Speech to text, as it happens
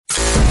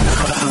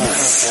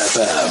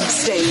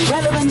Stay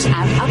relevant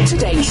and up to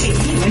date. Keep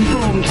you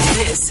informed.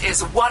 This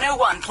is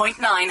 101.9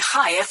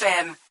 High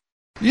FM.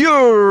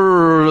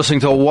 You're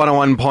listening to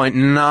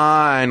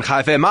 101.9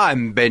 High FM.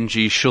 I'm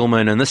Benji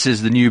Shulman, and this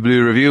is the New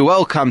Blue Review.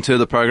 Welcome to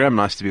the program.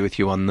 Nice to be with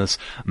you on this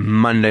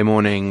Monday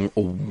morning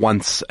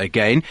once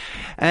again.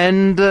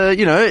 And,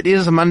 it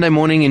is a Monday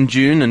morning in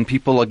June, and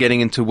people are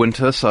getting into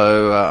winter,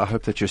 so I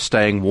hope that you're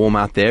staying warm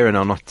out there and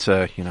are not,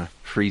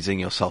 freezing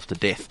yourself to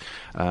death.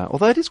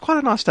 Although it is quite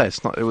a nice day.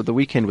 The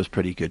weekend was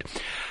pretty good.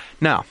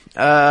 Now,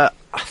 I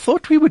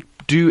thought we would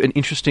do an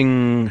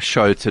interesting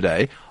show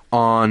today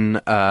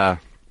on the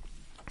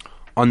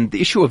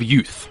issue of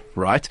youth,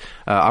 right?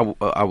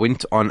 I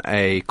went on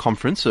a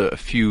conference a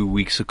few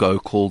weeks ago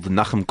called the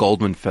Nachum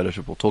Goldman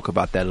Fellowship. We'll talk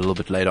about that a little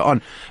bit later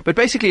on. But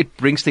basically it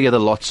brings together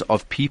lots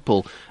of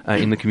people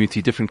in the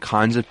community, different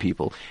kinds of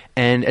people.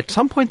 And at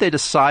some point they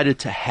decided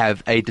to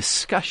have a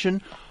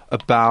discussion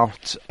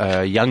about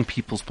young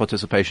people's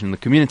participation in the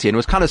community. And it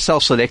was kind of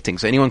self-selecting,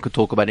 so anyone could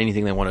talk about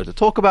anything they wanted to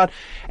talk about.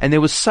 And there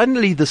was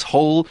suddenly this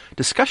whole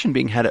discussion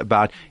being had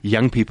about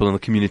young people in the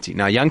community.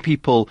 Now, young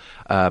people,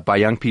 by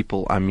young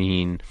people, I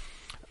mean,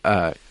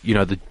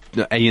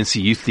 the ANC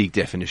Youth League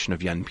definition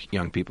of young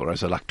people, right?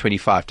 So like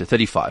 25 to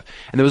 35.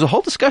 And there was a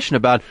whole discussion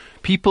about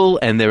people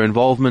and their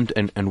involvement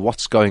and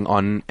what's going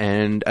on.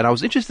 And I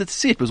was interested to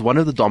see it was one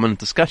of the dominant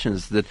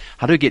discussions, that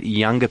how do we get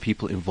younger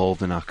people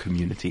involved in our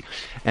community?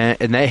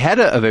 And they had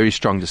a very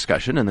strong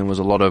discussion, and there was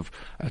a lot of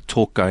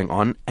talk going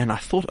on. And I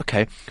thought,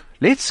 okay,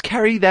 let's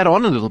carry that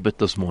on a little bit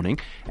this morning.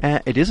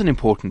 It is an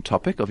important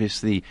topic.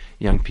 Obviously,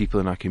 young people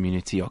in our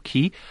community are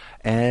key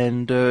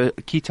and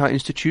key to our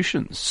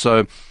institutions.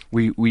 So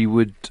we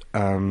would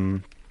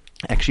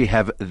actually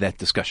have that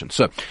discussion.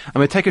 So I'm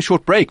going to take a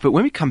short break, but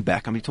when we come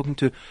back, I'm going to be talking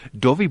to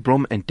Dovi,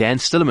 Brom and Dan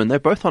Stillerman. They're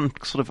both on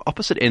sort of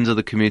opposite ends of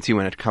the community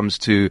when it comes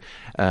to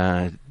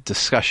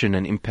discussion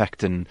and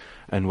impact and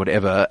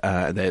whatever.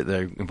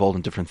 They're involved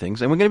in different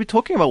things. And we're going to be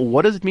talking about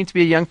what does it mean to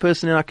be a young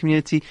person in our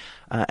community,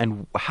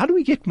 and how do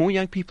we get more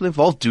young people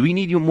involved? Do we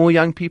need more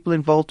young people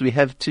involved? Do we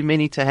have too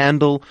many to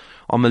handle?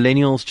 Are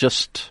millennials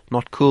just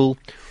not cool?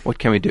 What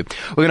can we do?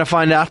 We're going to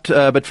find out,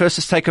 but first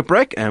let's take a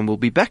break, and we'll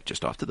be back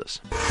just after this.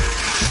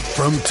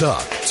 From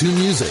talk to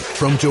music,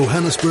 from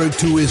Johannesburg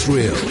to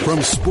Israel,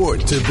 from sport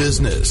to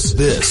business,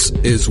 this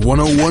is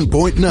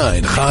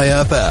 101.9 High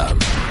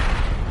FM.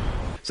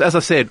 So as I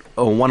said,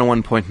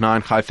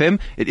 101.9 High FM,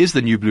 it is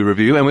the New Blue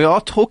Review, and we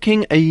are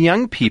talking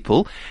young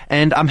people,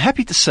 and I'm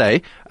happy to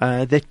say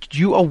that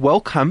you are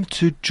welcome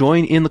to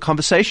join in the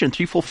conversation.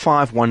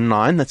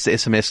 34519, that's the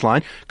SMS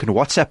line. You can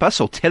WhatsApp us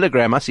or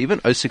Telegram us even,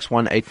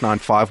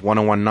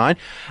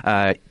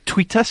 061-895-1019.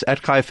 Tweet us at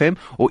High FM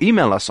or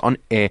email us on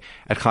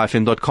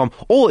air@highfm.com.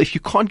 Or if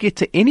you can't get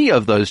to any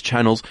of those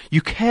channels,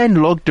 you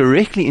can log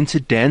directly into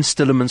Dan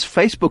Stillerman's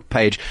Facebook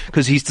page,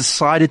 because he's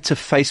decided to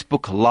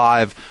Facebook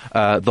Live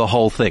the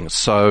whole thing.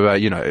 So,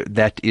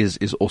 that is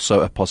also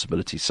a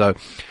possibility. So,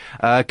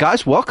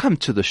 guys, welcome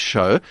to the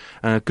show.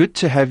 Good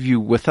to have you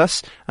with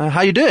us. How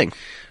are you doing?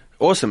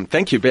 Awesome.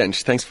 Thank you,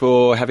 Benj. Thanks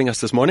for having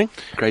us this morning.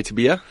 Great to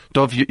be here.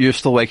 Dov, you're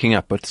still waking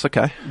up, but it's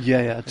okay.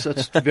 Yeah.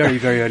 It's very,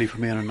 very early for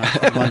me on a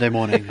Monday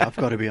morning, I've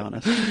got to be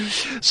honest.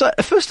 So,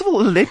 first of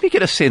all, let me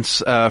get a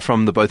sense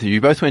from the both of you. You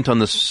both went on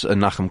this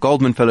Nachum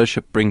Goldman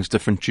Fellowship, brings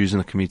different Jews in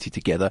the community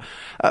together.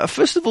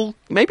 First of all,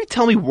 maybe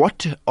tell me,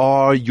 what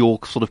are your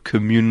sort of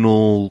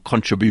communal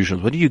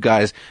contributions? What do you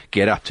guys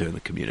get up to in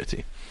the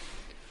community?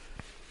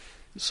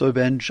 So,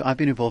 Benj, I've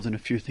been involved in a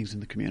few things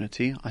in the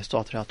community. I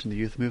started out in the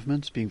youth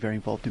movements, being very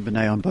involved in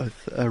B'nai on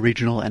both a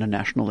regional and a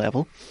national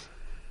level.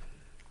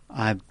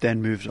 I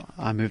moved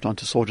on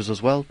to soldiers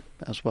as well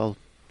on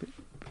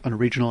a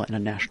regional and a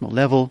national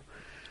level.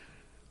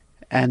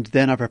 And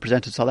then I've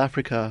represented South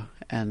Africa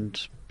and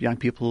young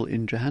people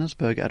in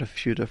Johannesburg at a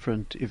few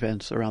different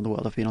events around the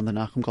world. I've been on the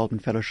Nachum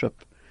Goldman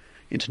Fellowship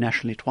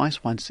internationally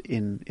twice, once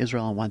in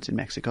Israel and once in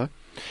Mexico.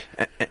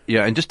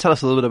 Yeah, and just tell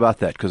us a little bit about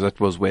that, because that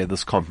was where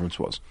this conference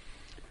was.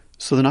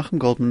 So the Nachum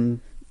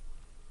Goldman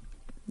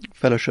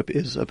Fellowship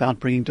is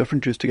about bringing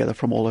different Jews together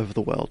from all over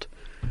the world.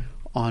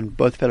 On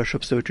both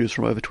fellowships, there were Jews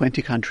from over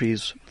 20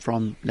 countries,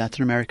 from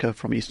Latin America,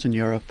 from Eastern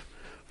Europe,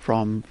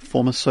 from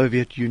former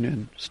Soviet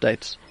Union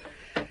states,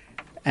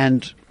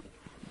 and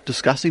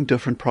discussing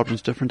different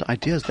problems, different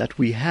ideas that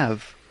we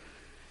have,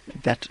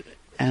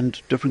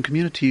 and different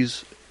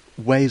communities'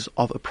 ways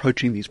of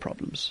approaching these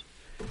problems.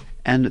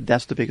 And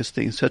that's the biggest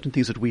thing. Certain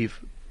things that we've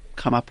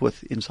come up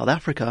with in South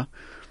Africa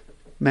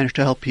managed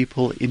to help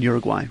people in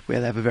Uruguay, where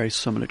they have a very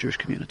similar Jewish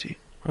community.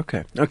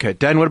 Okay.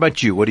 Dan, what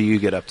about you? What do you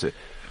get up to?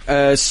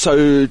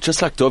 So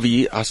just like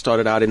Dovi, I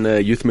started out in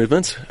the youth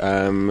movement,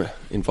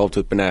 involved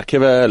with B'nai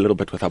Akiva, a little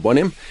bit with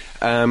Abonim.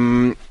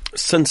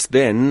 since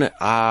then,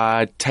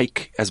 I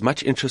take as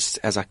much interest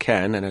as I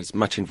can and as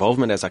much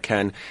involvement as I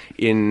can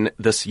in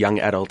this young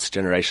adults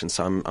generation.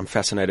 So I'm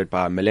fascinated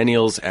by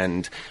millennials,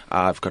 and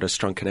I've got a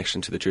strong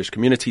connection to the Jewish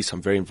community. So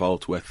I'm very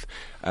involved with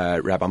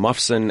Rabbi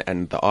Mofson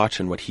and the Arch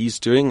and what he's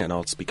doing, and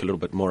I'll speak a little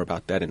bit more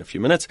about that in a few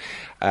minutes.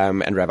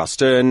 And Rabbi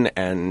Stern,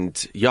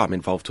 and I'm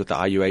involved with the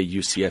IUA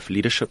UCF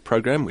leadership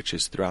program, which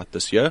is throughout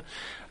this year.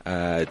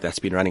 That's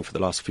been running for the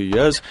last few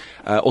years.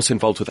 Also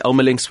involved with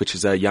Elmer Links, which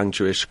is a young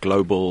Jewish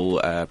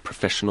global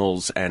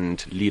professionals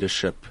and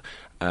leadership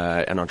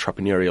and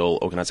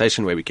entrepreneurial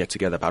organization where we get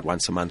together about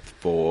once a month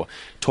for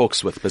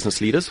talks with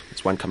business leaders.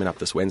 It's one coming up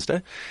this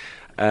Wednesday.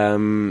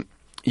 So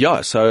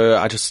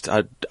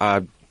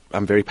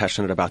I'm very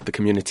passionate about the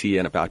community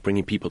and about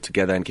bringing people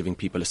together and giving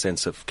people a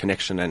sense of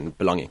connection and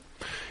belonging.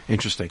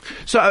 Interesting.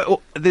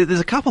 So there's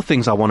a couple of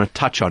things I want to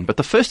touch on, but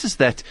the first is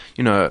that,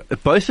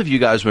 both of you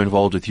guys were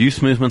involved with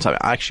youth movements. I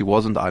actually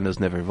wasn't. I was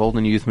never involved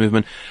in a youth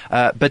movement.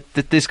 But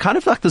there's kind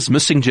of like this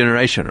missing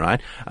generation,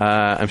 right?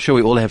 I'm sure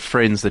we all have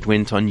friends that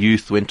went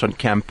on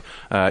camp,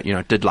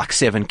 did like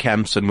 7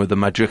 camps and were the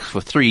madrich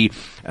for 3,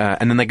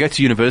 and then they go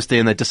to university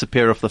and they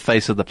disappear off the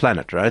face of the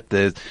planet, right?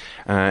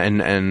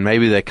 And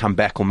maybe they come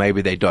back or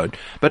maybe they don't.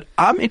 But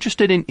I'm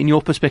interested in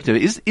your perspective.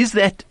 Is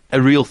that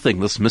a real thing,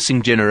 this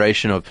missing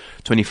generation of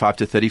 25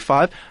 to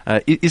 35?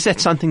 Is that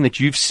something that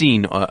you've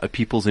seen,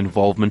 people's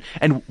involvement?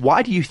 And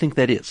why do you think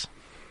that is?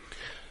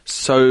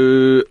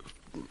 So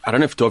I don't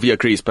know if Dovi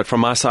agrees, but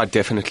from my side,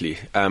 definitely.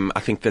 I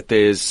think that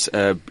there's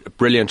a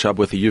brilliant job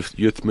with the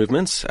youth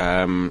movements.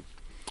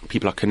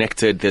 People are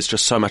connected. There's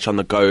just so much on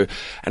the go.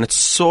 And it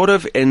sort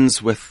of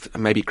ends with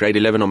maybe grade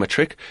 11 or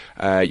matric.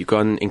 You go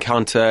on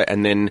encounter,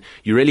 and then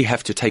you really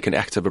have to take an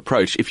active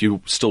approach if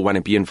you still want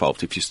to be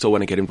involved, if you still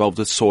want to get involved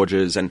with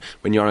soldiers and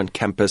when you're on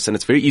campus. And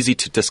it's very easy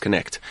to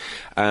disconnect.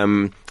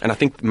 And I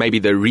think maybe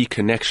the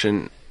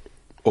reconnection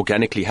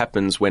organically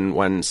happens when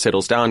one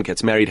settles down,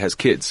 gets married, has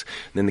kids.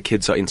 And then the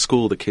kids are in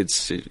school. The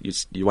kids,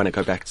 you want to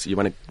go back to, you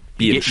want to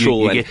be in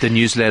shul. You get the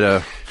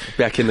newsletter.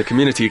 Back in the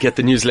community, you get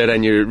the newsletter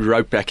and you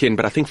rope back in.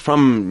 But I think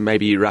from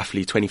maybe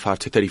roughly 25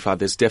 to 35,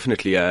 there's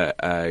definitely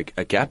a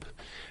gap.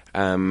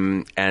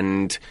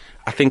 And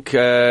I think,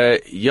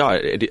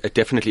 it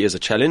definitely is a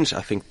challenge.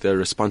 I think the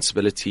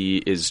responsibility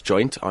is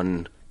joint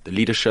on the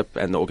leadership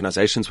and the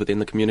organizations within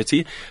the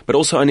community, but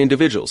also on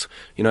individuals.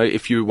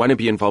 If you want to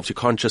be involved, you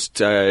can't just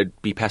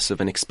be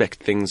passive and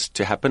expect things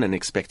to happen and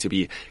expect to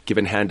be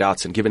given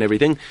handouts and given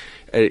everything.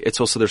 It's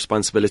also the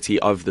responsibility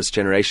of this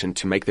generation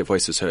to make their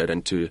voices heard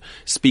and to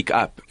speak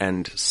up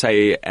and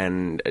say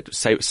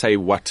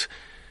what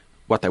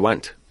they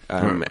want,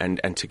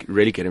 and to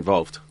really get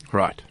involved.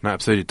 Right. No,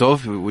 absolutely.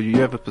 Dov, will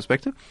you have a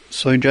perspective?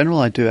 So in general,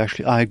 I do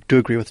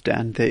agree with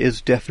Dan. There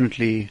is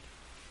definitely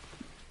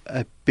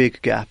a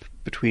big gap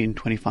between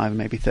 25 and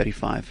maybe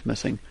 35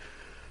 missing.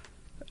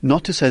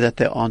 Not to say that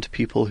there aren't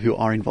people who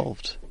are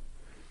involved.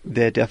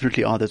 There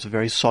definitely are. There's a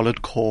very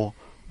solid core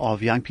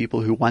of young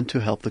people who want to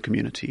help the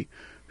community,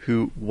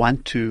 who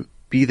want to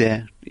be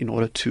there in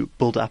order to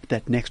build up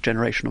that next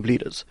generation of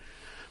leaders.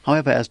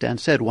 However, as Dan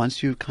said,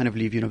 once you kind of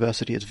leave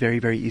university, it's very,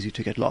 very easy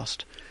to get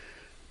lost.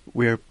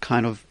 We're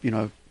kind of,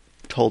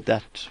 told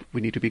that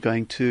we need to be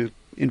going to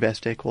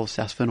Investec or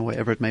Sasfin or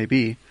wherever it may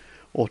be,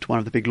 or to one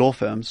of the big law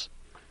firms,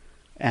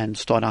 and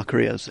start our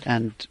careers.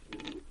 And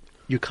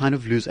you kind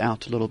of lose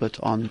out a little bit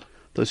on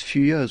those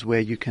few years where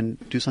you can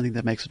do something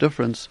that makes a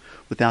difference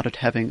without it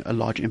having a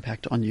large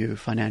impact on you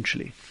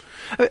financially.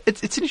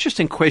 It's an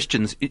interesting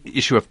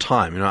issue of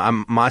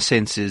time. My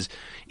sense is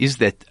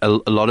that a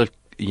lot of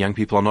young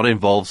people are not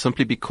involved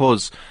simply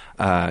because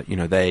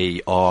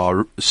they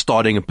are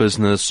starting a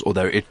business, or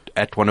they're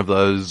at one of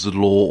those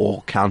law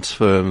or accounts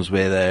firms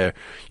where they're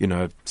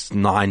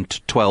 9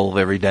 to 12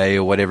 every day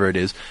or whatever it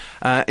is.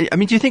 Do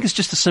you think it's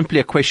just simply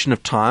a question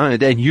of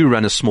time? And you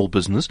run a small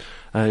business.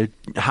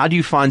 How do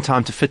you find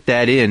time to fit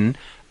that in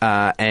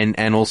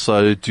and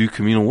also do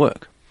communal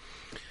work?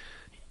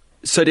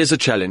 So it is a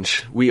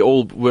challenge. We're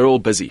all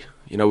busy.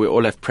 We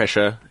all have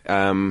pressure.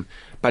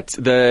 But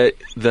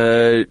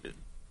the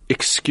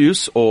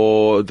excuse,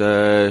 or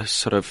the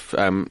sort of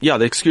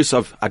the excuse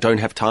of I don't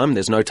have time,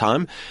 there's no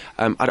time,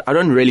 I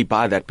don't really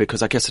buy that,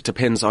 because I guess it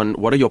depends on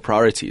what are your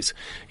priorities.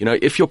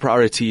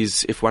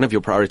 If one of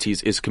your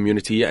priorities is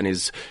community and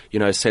is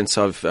a sense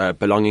of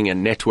belonging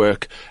and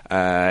network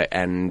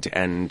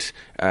and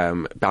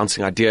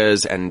bouncing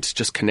ideas and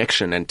just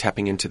connection and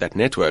tapping into that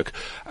network,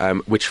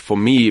 which for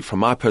me, from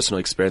my personal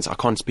experience, I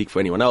can't speak for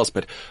anyone else,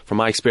 but from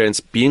my experience,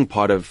 being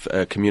part of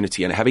a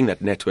community and having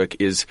that network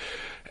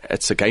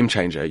it's a game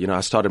changer.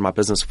 I started my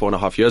business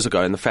 4.5 years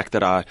ago, and the fact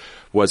that I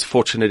was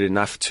fortunate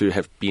enough to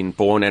have been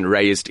born and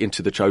raised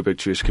into the Joburg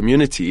Jewish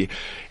community,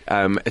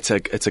 it's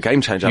a game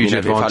changer. Huge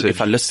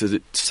if I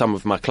listed some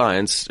of my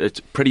clients,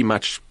 it's pretty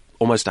much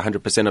almost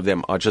 100% of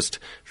them are just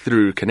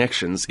through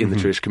connections in the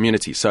Jewish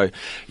community. So,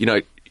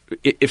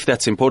 if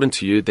that's important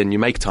to you, then you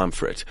make time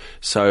for it.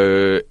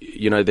 So,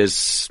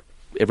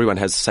 everyone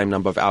has the same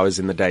number of hours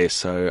in the day.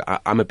 So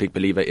I'm a big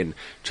believer in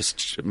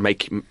just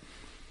make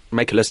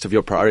a list of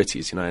your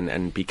priorities,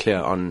 and be clear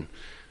on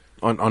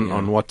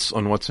on what's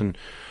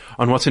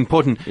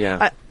important.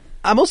 Yeah.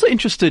 I'm also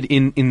interested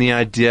in the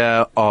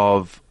idea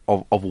of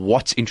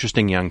what's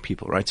interesting young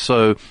people, right?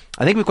 So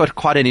I think we've got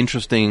quite an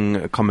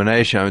interesting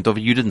combination. I mean,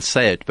 Dovi, you didn't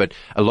say it, but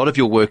a lot of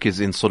your work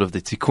is in sort of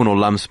the Tikkun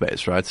Olam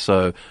space, right?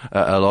 So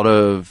a lot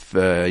of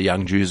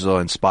young Jews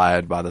are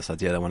inspired by this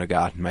idea. They want to go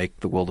out and make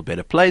the world a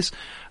better place.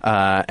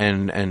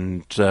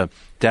 And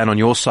Dan, on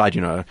your side,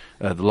 a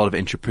lot of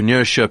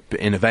entrepreneurship,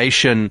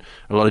 innovation.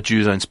 A lot of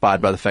Jews are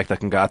inspired by the fact they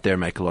can go out there and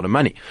make a lot of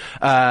money.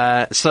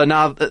 So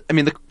now, I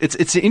mean,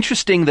 it's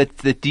interesting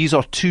that these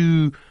are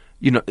two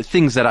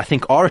things that I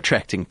think are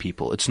attracting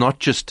people. It's not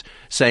just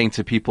saying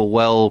to people,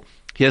 well,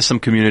 here's some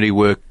community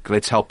work,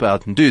 let's help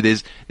out and do.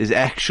 There's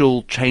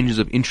actual changes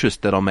of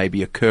interest that are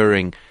maybe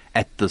occurring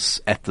at this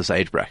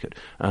age bracket.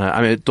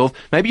 I mean, Dov,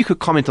 maybe you could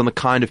comment on the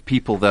kind of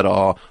people that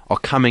are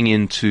coming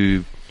in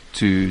to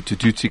do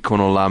Tikkun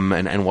Olam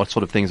and what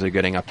sort of things they're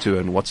getting up to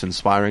and what's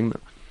inspiring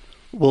them.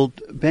 Well,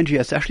 Benji,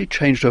 it's actually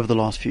changed over the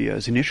last few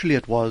years. Initially,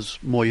 it was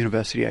more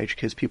university-age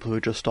kids, people who were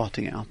just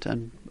starting out,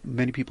 and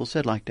many people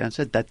said, like Dan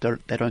said, that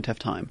they don't have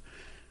time.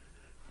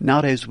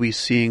 Nowadays, we're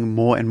seeing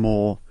more and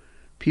more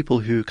people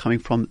who are coming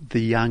from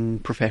the young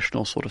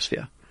professional sort of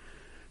sphere,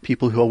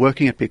 people who are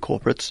working at big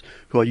corporates,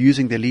 who are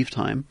using their leave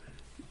time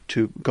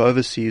to go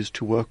overseas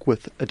to work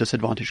with a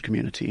disadvantaged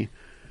community,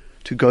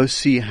 to go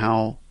see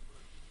how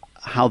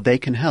they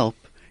can help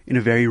in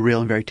a very real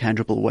and very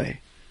tangible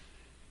way.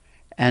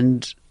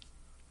 And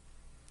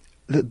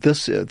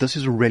this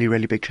is a really,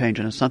 really big change,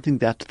 and it's something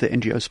that the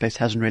NGO space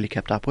hasn't really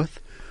kept up with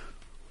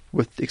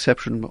the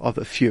exception of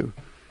a few.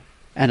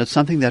 And it's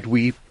something that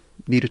we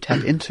need to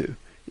tap into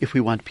if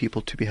we want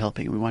people to be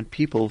helping. We want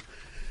people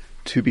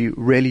to be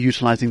really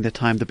utilizing their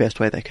time the best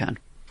way they can.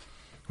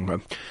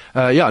 Okay.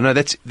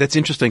 That's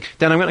interesting.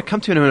 Dan, I'm going to come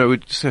to you in a minute. We're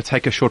just going to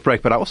take a short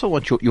break, but I also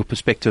want your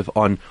perspective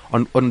on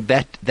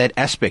that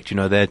aspect,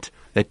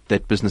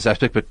 that business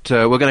aspect. But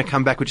we're going to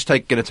come back. We're just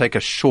going to take a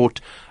short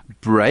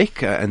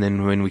break, and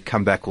then when we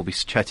come back, we'll be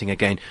chatting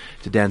again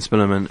to Dan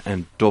Stillerman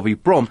and Dovi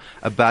Brom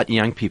about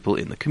young people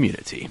in the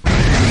community.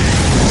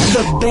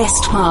 The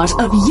best part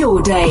of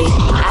your day.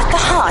 At the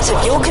heart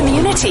of your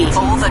community.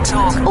 All the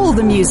talk. All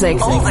the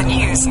music. All the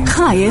news.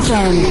 Chai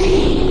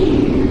FM.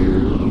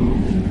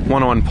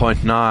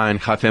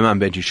 101.9 Chai FM. I'm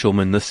Benji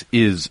Shulman. This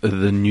is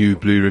the New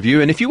Blue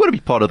Review. And if you want to be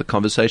part of the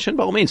conversation,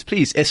 by all means,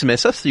 please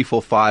SMS us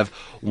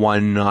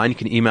 34519. You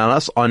can email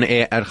us on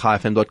air at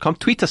chaifm.com.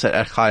 Tweet us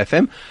at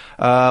chaifm.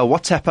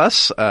 WhatsApp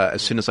us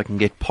as soon as I can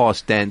get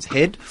past Dan's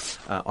head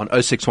on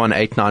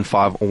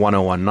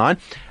 0618951019.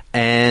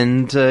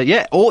 And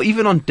or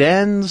even on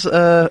Dan's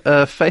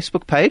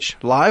Facebook page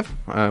live.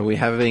 We're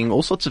having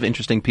all sorts of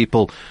interesting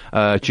people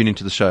tune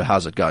into the show.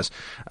 How's it, guys?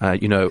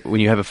 When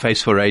you have a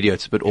face for radio,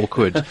 it's a bit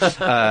awkward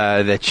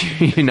that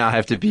you now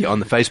have to be on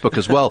the Facebook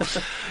as well.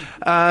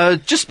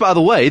 Just by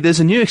the way, there's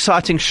a new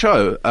exciting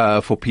show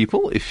for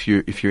people. If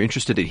you're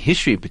interested in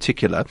history in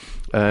particular,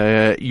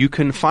 you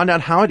can find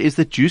out how it is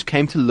that Jews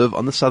came to live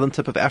on the southern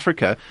tip of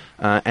Africa,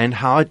 and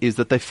how it is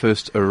that they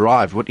first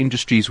arrived. What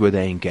industries were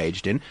they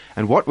engaged in,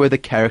 and what were the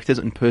characters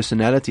and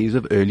personalities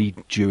of early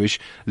Jewish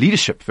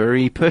leadership?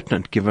 Very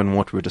pertinent given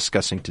what we're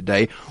discussing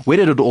today. Where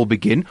did it all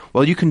begin?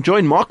 Well, you can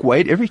join Mark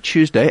Wade every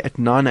Tuesday at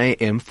 9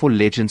 a.m. for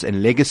Legends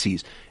and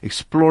Legacies,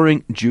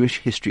 exploring Jewish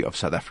history of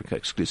South Africa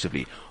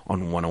exclusively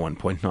on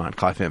 101.9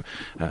 Chai FM.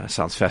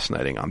 Sounds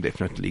fascinating. I'm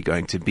definitely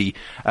going to be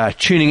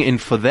tuning in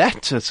for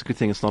that. It's a good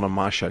thing it's not on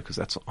my show because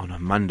that's on a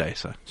Monday,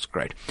 so it's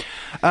great.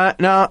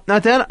 Now,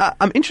 Dan,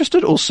 I'm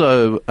interested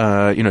also,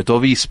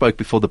 Dovi spoke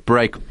before the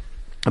break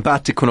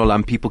about Tikkun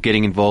Olam, people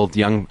getting involved,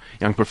 young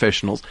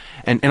professionals.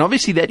 And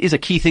obviously that is a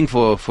key thing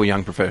for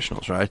young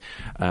professionals, right?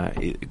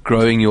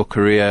 Growing your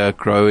career,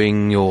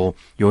 growing your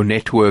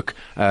network,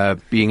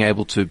 being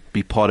able to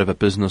be part of a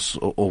business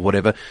or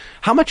whatever.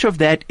 How much of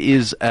that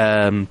is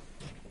part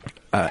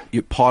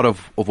of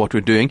what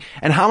we're doing,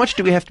 and how much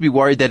do we have to be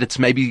worried that it's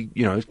maybe,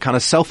 kind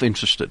of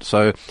self-interested?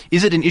 So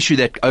is it an issue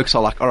that Oaks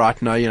are like, all right,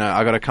 no,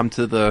 I got to come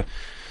to the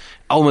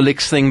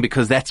Almalik's thing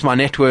because that's my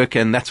network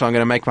and that's where I'm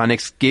going to make my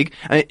next gig?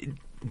 I mean,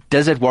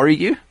 does it worry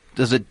you?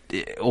 Does it,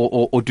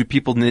 or do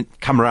people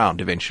come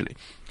around eventually?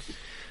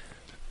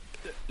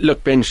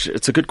 Look, Benj,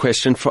 it's a good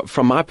question.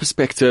 From my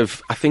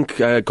perspective, I think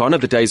gone are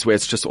the days where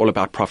it's just all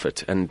about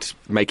profit and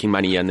making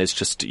money, and there's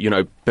just,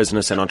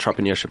 business and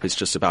entrepreneurship is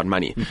just about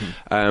money.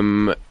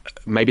 Mm-hmm.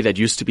 Maybe that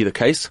used to be the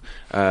case.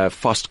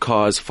 Fast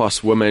cars,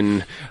 fast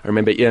women. I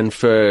remember Ian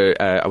Furr,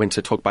 I went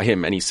to talk by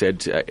him, and he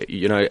said,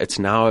 it's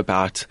now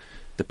about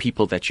the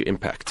people that you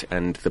impact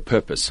and the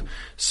purpose.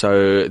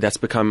 So that's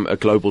become a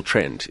global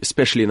trend,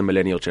 especially in the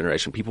millennial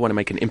generation. People want to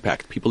make an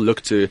impact. People look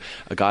to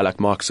a guy like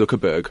Mark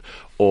Zuckerberg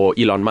or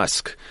Elon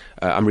Musk.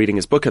 I'm reading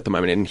his book at the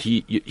moment, and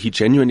he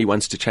genuinely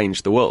wants to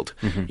change the world.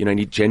 Mm-hmm. And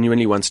he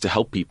genuinely wants to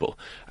help people.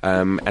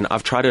 And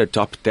I've tried to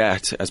adopt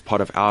that as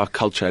part of our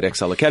culture at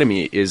Excel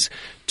Academy, is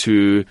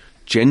to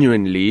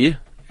genuinely,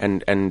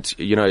 and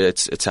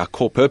it's our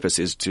core purpose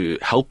is to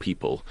help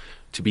people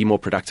to be more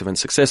productive and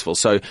successful.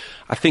 So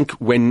I think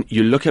when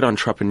you look at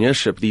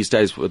entrepreneurship these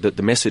days,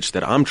 the message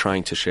that I'm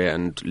trying to share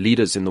and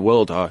leaders in the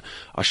world are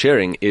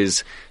sharing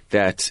is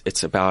that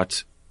it's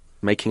about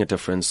making a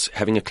difference,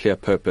 having a clear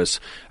purpose,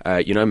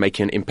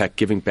 making an impact,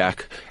 giving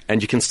back,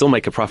 and you can still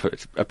make a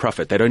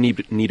profit. They don't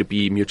need to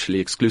be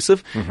mutually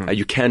exclusive.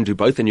 You can do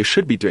both, and you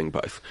should be doing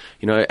both.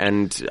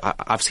 And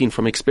I've seen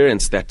from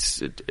experience that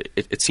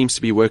it seems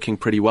to be working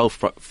pretty well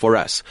for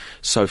us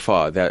so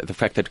far. The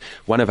fact that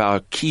one of our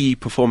key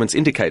performance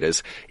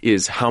indicators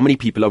is how many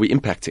people are we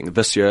impacting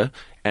this year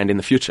and in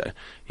the future.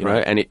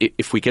 And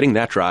if we're getting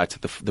that right,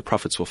 the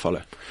profits will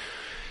follow.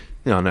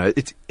 No,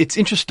 it's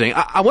interesting.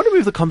 I want to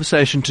move the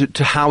conversation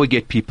to how we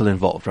get people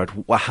involved, right?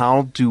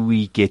 How do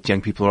we get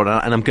young people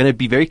involved? And I'm going to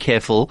be very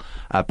careful,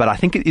 but I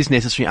think it is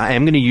necessary. I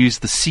am going to use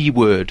the C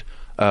word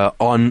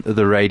on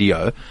the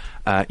radio.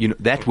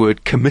 That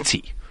word,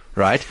 committee,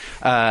 right?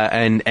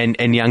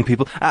 And young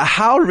people.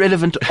 How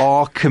relevant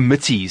are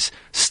committees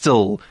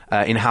still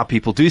in how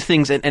people do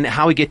things and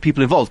how we get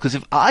people involved? Because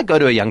if I go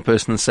to a young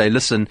person and say,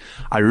 listen,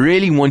 I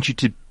really want you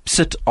to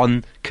sit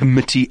on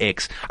committee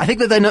X, I think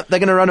that they're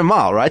going to run a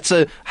mile, right?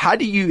 So how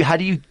do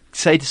you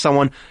say to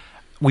someone,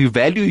 we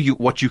value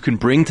what you can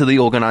bring to the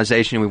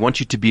organization and we want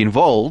you to be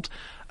involved,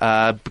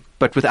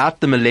 but without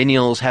the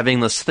millennials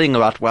having this thing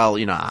about,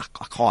 I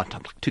can't,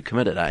 I'm too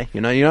committed, eh? You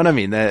know what I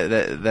mean?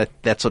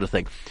 That sort of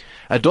thing.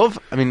 Dov,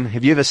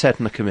 have you ever sat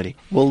in a committee?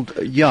 Well,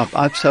 yeah,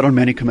 I've sat on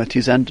many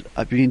committees, and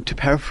to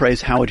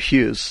paraphrase Howard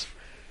Hughes,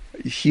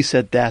 he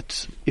said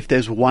that if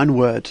there's one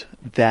word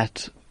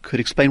that could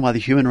explain why the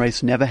human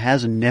race never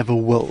has and never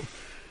will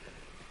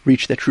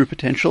reach their true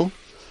potential,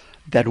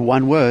 that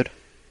one word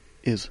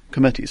is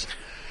committees.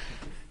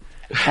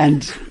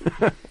 And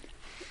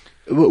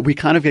we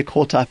kind of get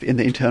caught up in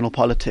the internal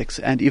politics,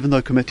 and even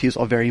though committees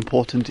are very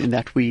important in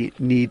that we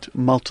need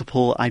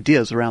multiple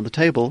ideas around the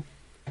table,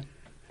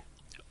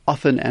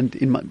 often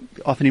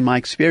in my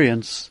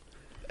experience,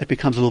 it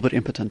becomes a little bit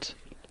impotent.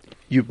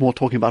 You're more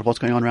talking about what's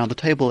going on around the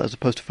table as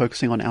opposed to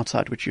focusing on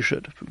outside, which you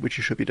should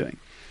be doing.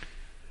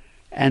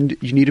 And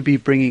you need to be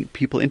bringing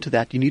people into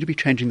that. You need to be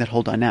changing that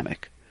whole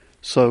dynamic.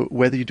 So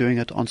whether you're doing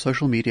it on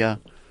social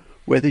media,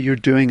 whether you're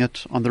doing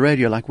it on the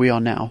radio like we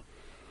are now,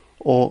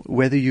 or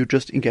whether you're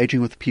just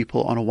engaging with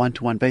people on a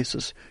one-to-one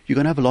basis, you're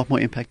going to have a lot more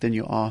impact than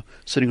you are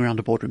sitting around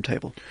a boardroom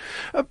table.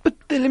 But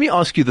then let me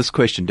ask you this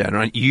question, Dan.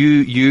 Right?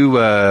 You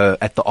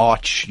at the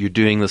Arch, you're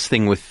doing this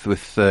thing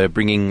with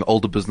bringing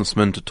older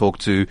businessmen to talk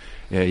to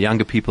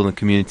younger people in the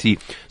community.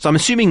 So I'm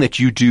assuming that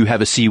you do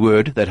have a C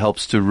word that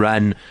helps to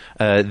run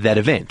that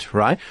event,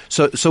 right?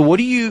 So what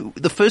do you?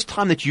 The first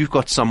time that you've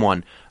got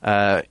someone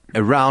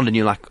around and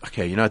you're like,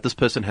 okay, this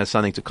person has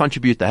something to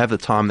contribute, they have the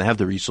time, they have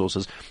the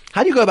resources.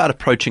 How do you go about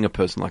approaching a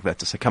person like that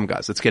to say, come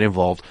guys, let's get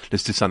involved,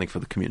 let's do something for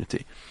the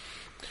community?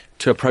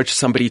 To approach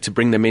somebody to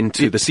bring them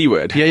into the C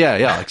word.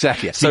 Yeah,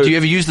 exactly. So, do you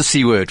ever use the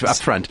C word up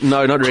front?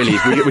 No, not really.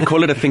 We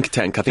call it a think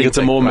tank. I think it's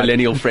a more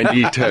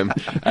millennial-friendly term.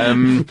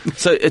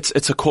 So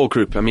it's a core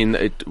group.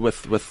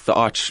 With the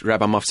Arch,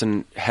 Rabbi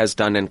Mofson has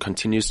done and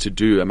continues to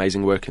do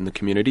amazing work in the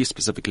community,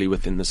 specifically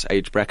within this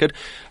age bracket.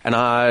 And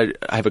I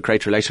have a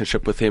great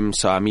relationship with him,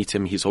 so I meet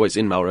him. He's always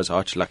in Melrose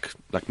Arch, like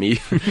me,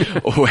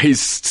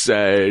 always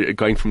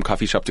going from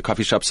coffee shop to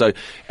coffee shop. So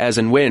as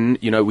and when,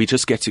 we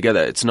just get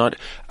together. It's not...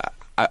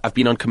 I've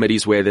been on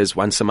committees where there's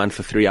once a month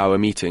a 3-hour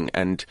meeting,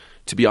 and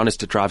to be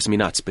honest, it drives me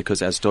nuts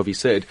because, as Dovi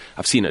said,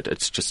 I've seen it.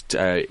 It's just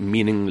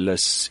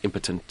meaningless,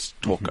 impotent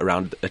talk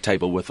around a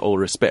table, with all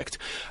respect.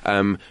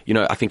 I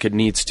think it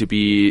needs to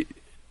be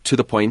to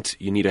the point.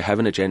 You need to have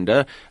an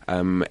agenda,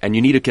 and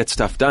you need to get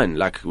stuff done.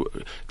 Like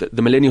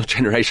the millennial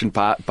generation,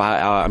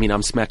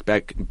 I'm smack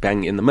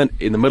bang in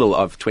the middle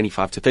of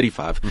 25 to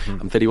 35.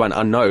 I'm 31.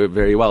 I know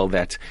very well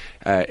that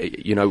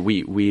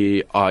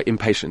we are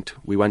impatient.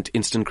 We want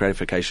instant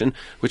gratification,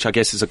 which I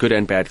guess is a good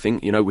and bad thing.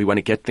 We want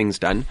to get things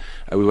done.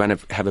 We want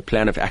to have a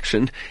plan of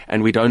action,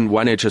 and we don't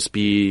want to just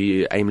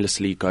be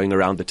aimlessly going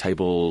around the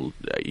table,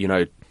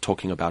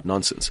 talking about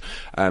nonsense.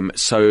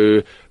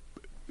 So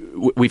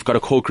we've got a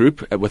core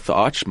group with the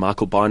Arch.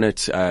 Michael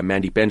Barnett,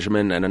 Mandy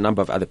Benjamin, and a number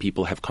of other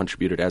people have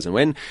contributed as and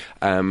when.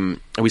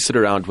 And we sit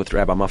around with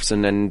Rabbi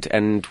Mofson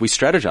and we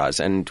strategize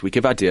and we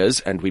give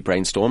ideas and we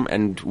brainstorm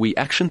and we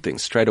action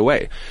things straight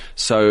away.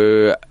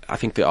 So I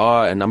think there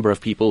are a number of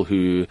people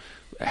who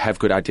have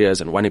good ideas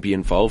and want to be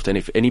involved. And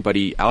if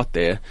anybody out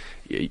there,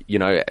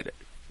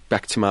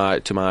 back to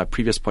my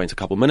previous point a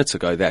couple minutes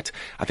ago, that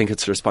I think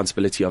it's the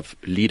responsibility of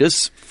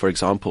leaders, for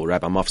example,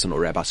 Rabbi Mofson or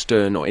Rabbi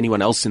Stern or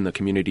anyone else in the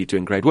community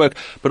doing great work,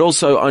 but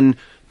also on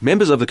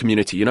members of the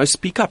community,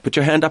 speak up, put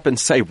your hand up and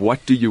say,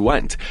 what do you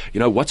want?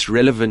 What's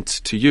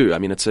relevant to you?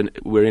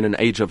 We're in an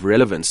age of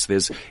relevance.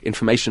 There's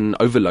information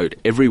overload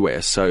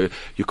everywhere. So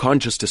you can't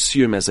just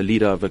assume as a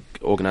leader of an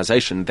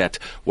organization that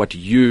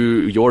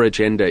your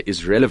agenda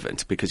is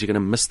relevant, because you're going to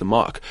miss the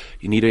mark.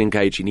 You need to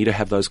engage. You need to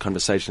have those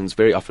conversations,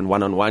 very often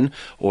one-on-one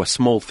or a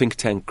small think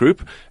tank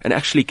group, and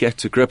actually get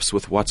to grips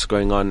with what's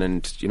going on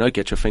and,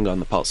 get your finger on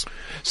the pulse.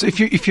 So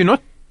if you're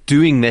not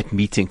doing that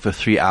meeting for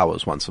 3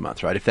 hours once a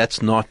month, right? If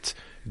that's not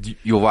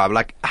your vibe.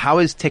 Like, how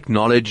is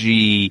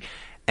technology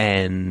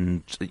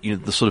and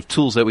the sort of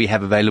tools that we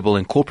have available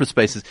in corporate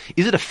spaces,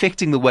 is it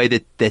affecting the way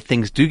that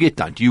things do get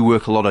done? Do you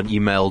work a lot on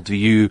email? Do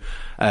you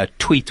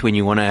tweet when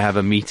you want to have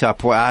a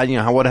meetup?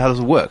 How does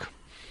it work?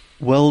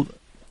 Well,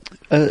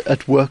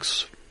 it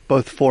works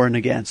both for and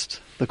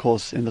against the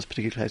cause in this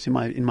particular case,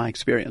 in my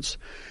experience.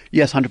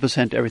 Yes,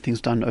 100%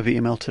 everything's done over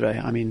email today.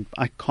 I mean,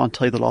 I can't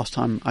tell you the last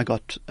time I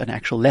got an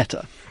actual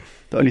letter.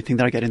 The only thing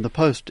that I get in the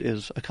post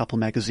is a couple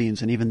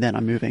magazines, and even then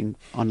I'm moving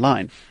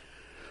online.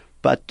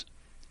 But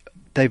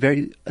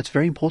it's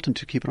very important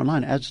to keep it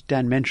online. As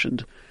Dan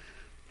mentioned,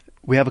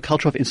 we have a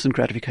culture of instant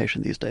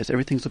gratification these days.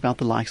 Everything's about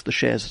the likes, the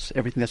shares,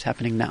 everything that's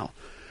happening now.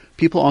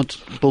 People aren't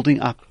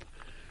building up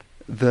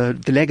the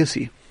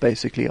legacy,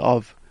 basically,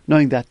 of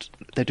knowing that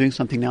they're doing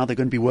something now. They're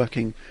going to be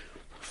working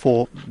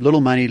for little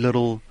money,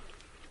 little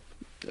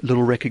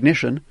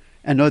recognition,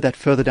 and know that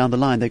further down the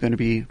line they're going to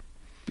be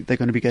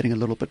getting a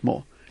little bit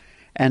more.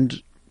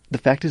 And the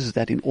fact is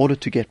that in order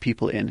to get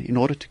people in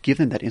order to give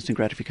them that instant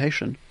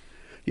gratification,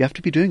 you have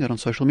to be doing it on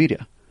social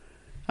media.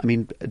 I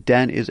mean,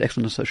 Dan is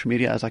excellent on social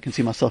media, as I can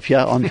see myself here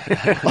on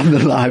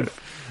the live,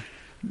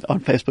 on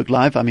Facebook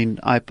Live. I mean,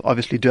 I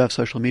obviously do have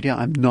social media.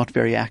 I'm not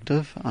very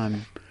active.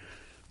 I'm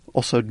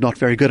also not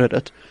very good at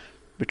it,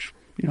 which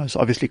is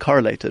obviously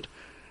correlated.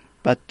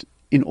 But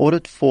in order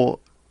for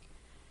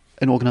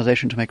an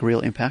organization to make a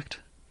real impact,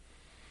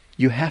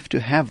 you have to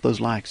have those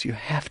likes. You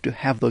have to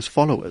have those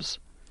followers.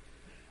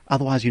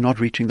 Otherwise, you're not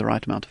reaching the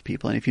right amount of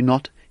people. And if you're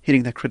not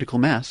hitting that critical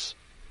mass,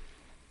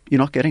 you're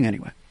not getting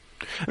anywhere.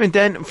 I mean,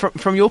 Dan,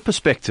 from your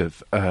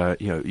perspective,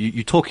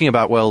 you're talking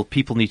about, well,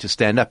 people need to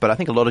stand up, but I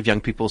think a lot of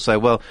young people say,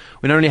 well,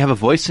 we don't really have a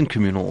voice in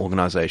communal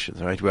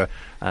organizations, right?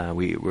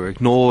 We're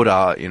ignored,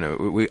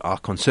 our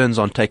concerns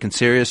aren't taken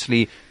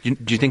seriously. Do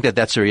you think that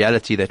that's a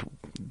reality, that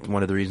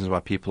one of the reasons why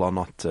people are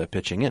not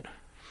pitching in?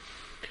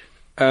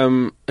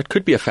 It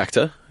could be a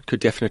factor. It could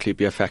definitely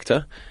be a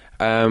factor.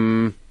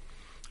 I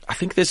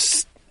think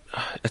it's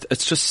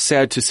just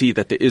sad to see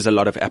that there is a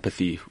lot of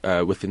apathy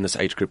within this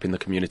age group in the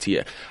community.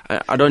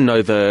 I don't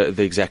know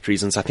the exact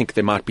reasons. I think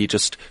there might be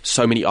just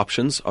so many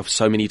options of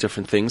so many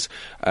different things.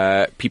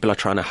 People are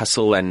trying to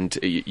hustle and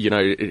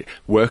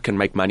work and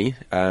make money.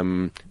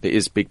 There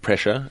is big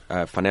pressure,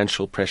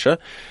 financial pressure.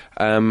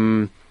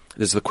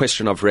 There's the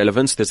question of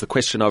relevance. There's the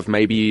question of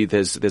maybe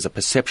there's a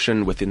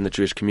perception within the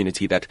Jewish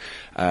community that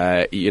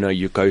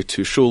you go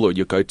to shul or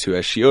you go to a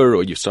shiur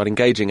or you start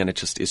engaging and it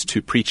just is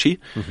too preachy,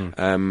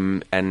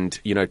 and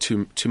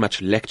too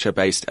much lecture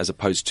based as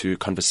opposed to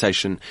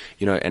conversation,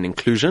 and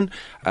inclusion.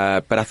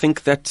 But I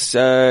think that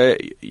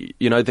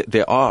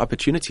there are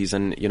opportunities,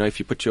 and if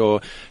you put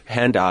your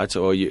hand out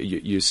or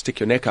you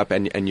stick your neck up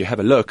and you have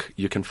a look,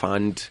 you can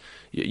find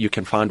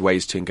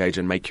ways to engage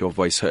and make your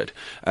voice heard.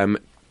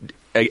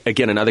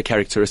 Again, another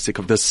characteristic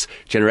of this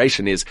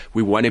generation is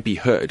we want to be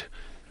heard,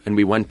 and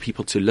we want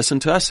people to listen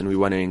to us, and we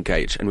want to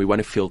engage, and we want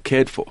to feel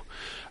cared for.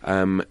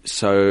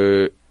 It's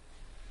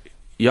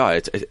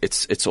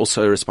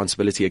also a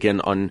responsibility again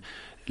on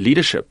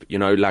leadership.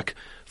 Like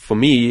for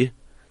me,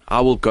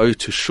 I will go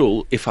to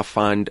shul if I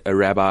find a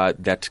rabbi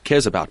that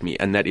cares about me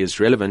and that is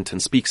relevant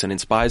and speaks and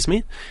inspires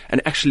me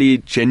and actually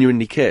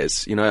genuinely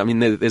cares.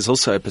 There's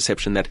also a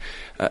perception that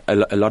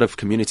a lot of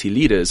community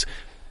leaders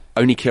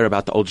only care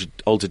about the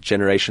older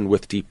generation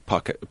with deep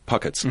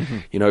pockets.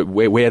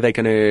 Where are they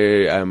going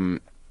to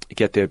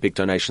get their big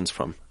donations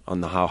from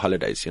on the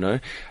holidays,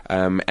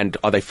 and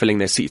are they filling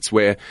their seats?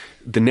 Where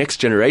the next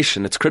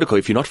generation, it's critical.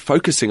 If you're not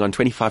focusing on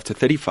 25 to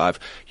 35,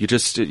 you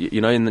just,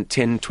 in the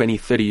 10, 20,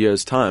 30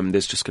 years time,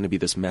 there's just going to be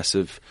this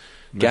massive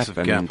gap.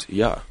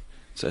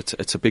 So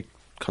it's a big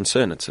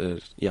concern.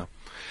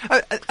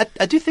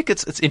 I do think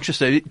it's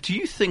interesting. Do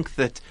you think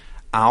that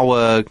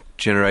our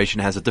generation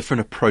has a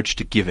different approach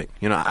to giving?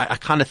 I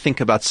kind of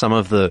think about some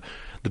of the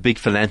big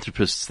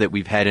philanthropists that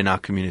we've had in our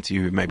community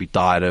who maybe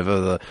died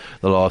over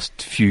the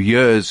last few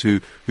years, who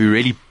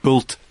really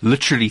built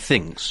literally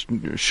things,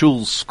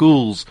 shuls,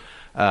 schools,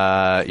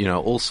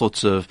 all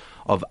sorts of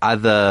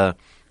other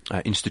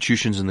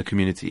institutions in the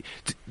community.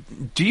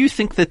 Do you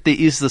think that there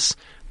is this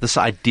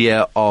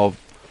idea of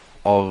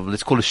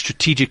let's call it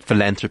strategic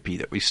philanthropy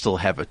that we still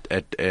have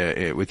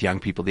with young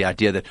people? The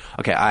idea that,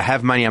 okay, I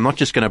have money, I'm not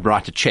just going to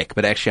write a check,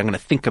 but actually I'm going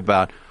to think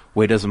about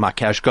where does my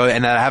cash go,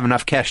 and that I have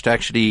enough cash to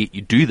actually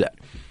do that.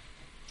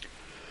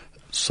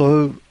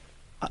 So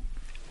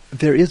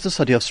there is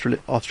this idea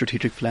of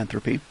strategic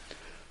philanthropy.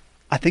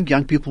 I think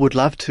young people would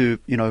love to,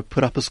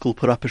 put up a school,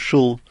 put up a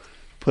shul,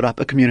 put up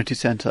a community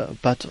center,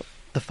 but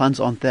the funds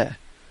aren't there.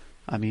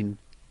 I mean,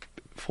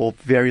 for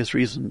various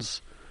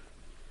reasons,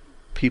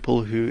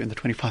 people who in the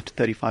 25 to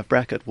 35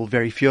 bracket, well,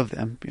 very few of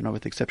them,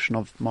 with the exception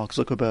of Mark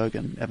Zuckerberg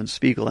and Evan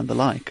Spiegel and the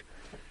like,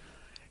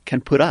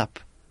 can put up,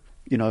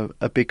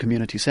 a big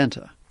community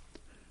center.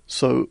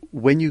 So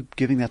when you're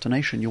giving that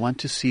donation, you want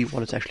to see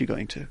what it's actually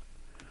going to.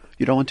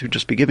 You don't want to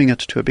just be giving it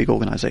to a big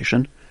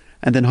organization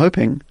and then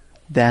hoping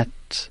that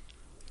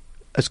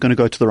it's going to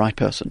go to the right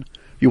person.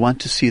 You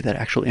want to see that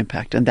actual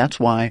impact. And that's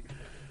why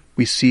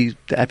we see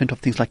the advent of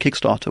things like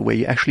Kickstarter, where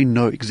you actually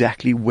know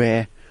exactly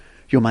where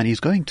your money is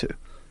going to.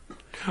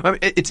 I mean,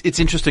 it's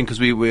interesting because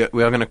we are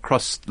going to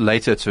cross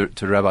later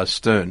to Rabbi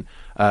Stern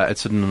at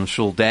Sydenham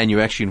Shul. Dan,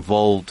 you're actually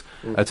involved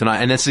tonight,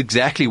 and that's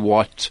exactly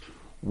what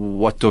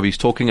Dovi's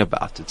talking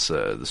about. It's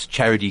this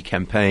charity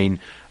campaign,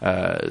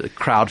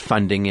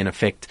 crowdfunding in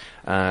effect.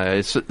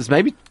 So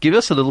maybe give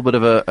us a little bit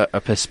of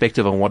a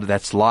perspective on what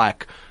that's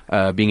like.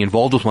 Being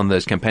involved with one of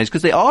those campaigns,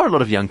 because there are a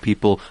lot of young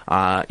people.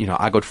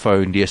 I got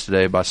phoned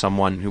yesterday by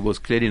someone who was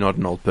clearly not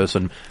an old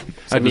person.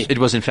 It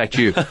was in fact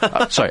you.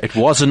 Sorry, it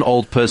was an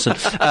old person.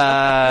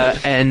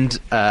 And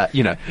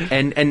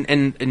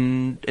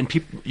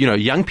people,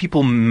 young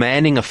people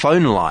manning a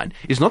phone line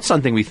is not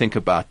something we think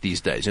about these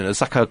days.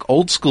 It's like an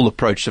old school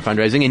approach to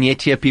fundraising, and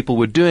yet here people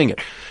were doing it.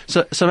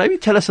 So maybe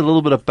tell us a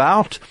little bit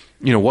about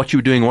what you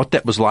were doing, what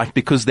that was like,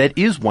 because that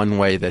is one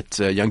way that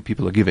young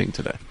people are giving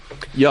today.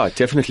 Yeah,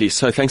 definitely.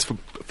 So thanks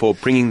for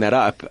bringing that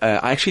up.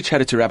 I actually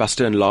chatted to Rabbi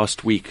Stern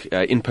last week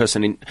in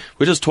person.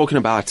 We're just talking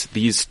about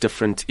these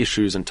different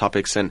issues and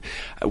topics. And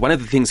one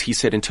of the things he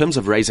said in terms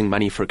of raising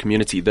money for a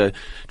community, the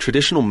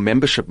traditional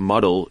membership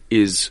model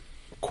is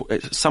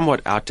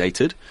somewhat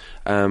outdated.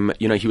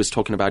 He was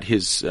talking about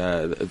his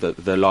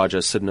the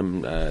larger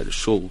Sydenham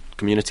Shul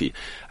community.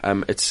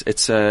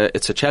 It's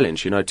a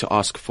challenge, to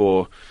ask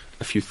for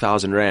a few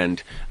thousand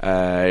rand.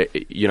 A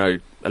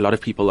lot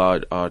of people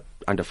are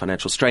under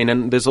financial strain,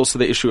 and there's also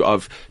the issue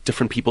of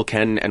different people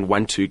can and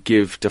want to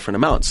give different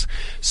amounts.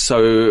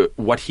 So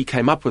what he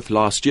came up with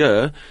last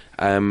year,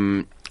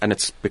 and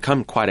it's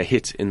become quite a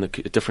hit in the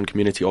different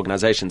community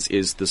organizations,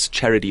 is this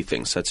charity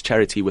thing. So it's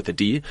charity with a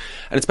D,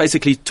 and it's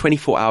basically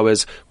 24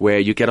 hours where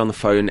you get on the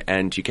phone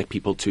and you get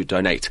people to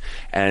donate.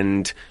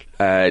 And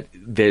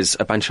there's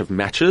a bunch of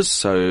matches,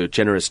 so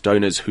generous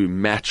donors who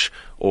match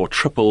or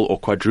triple or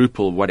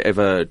quadruple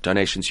whatever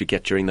donations you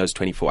get during those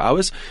 24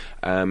 hours.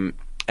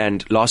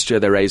 And last year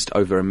they raised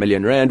over R1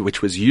 million,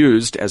 which was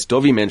used, as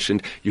Dovi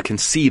mentioned. You can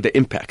see the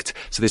impact.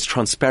 So there's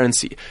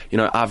transparency.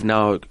 I've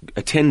now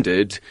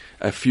attended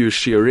a few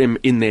shiurim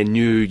in their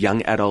new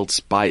young adults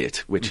Buy It,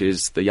 which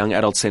is the young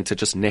adult center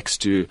just next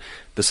to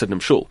the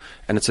Sydenham Shul.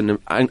 And it's an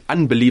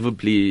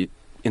unbelievably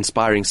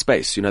inspiring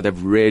space.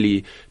 They've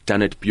really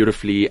done it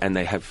beautifully, and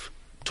they have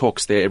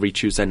talks there every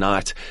Tuesday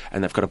night,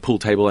 and they've got a pool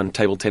table and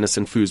table tennis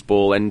and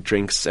foosball and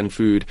drinks and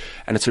food,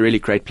 and it's a really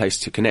great place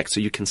to connect. So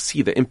you can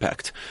see the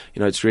impact.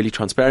 It's really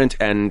transparent,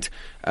 and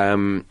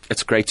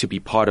it's great to be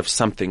part of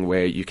something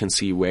where you can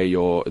see where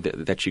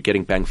that you're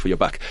getting bang for your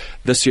buck.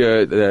 This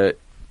year, the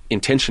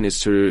intention is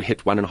to hit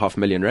 1.5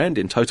 million rand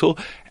in total,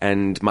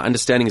 and my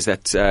understanding is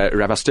that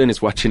Rabbi Stern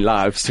is watching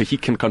live, so he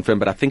can confirm,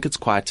 but I think it's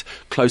quite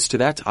close to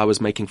that. I was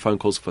making phone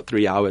calls for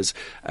 3 hours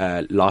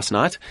last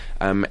night,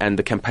 and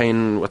the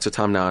campaign, what's the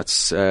time now?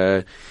 It's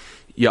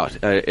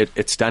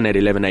it's done at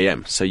 11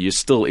 a.m. So you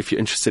still, if you're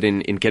interested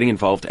in getting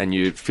involved and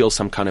you feel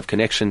some kind of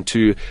connection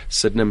to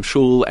Sydenham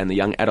Shul and the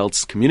young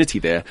adults community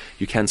there,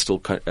 you can still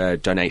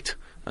donate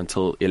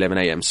until 11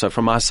 a.m. So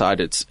from my side,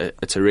 it's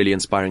a really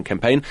inspiring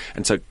campaign,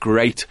 and it's a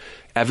great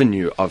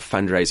avenue of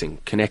fundraising,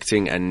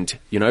 connecting, and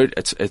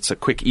it's a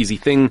quick, easy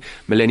thing.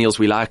 Millennials,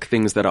 we like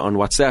things that are on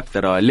WhatsApp,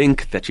 that are a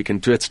link, that you can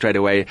do it straight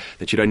away,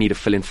 that you don't need to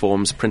fill in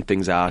forms, print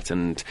things out,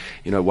 and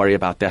worry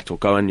about that, or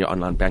go on your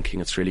online banking.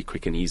 It's really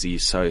quick and easy.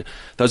 So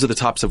those are the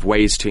types of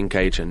ways to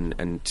engage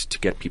and to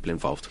get people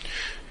involved.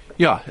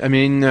 Yeah, I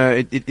mean,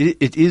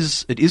 it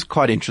is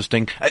quite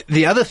interesting.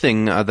 The other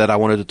thing that I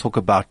wanted to talk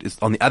about is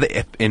on the other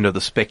end of the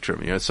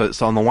spectrum. So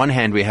on the one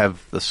hand we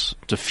have this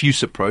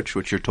diffuse approach,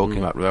 which you're talking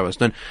about,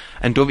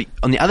 and Dovi.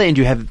 On the other end,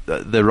 you have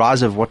the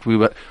rise of what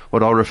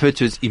I'll refer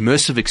to as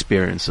immersive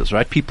experiences,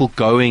 right? People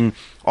going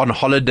on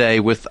holiday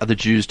with other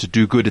Jews to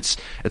do good.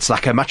 It's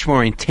like a much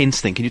more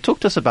intense thing. Can you talk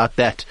to us about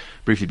that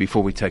briefly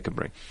before we take a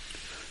break?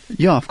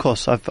 Yeah, of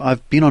course.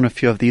 I've been on a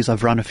few of these.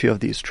 I've run a few of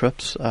these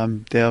trips.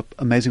 There are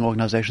amazing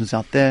organizations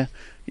out there,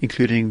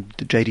 including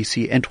the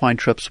JDC Entwine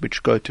trips,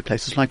 which go to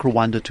places like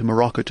Rwanda, to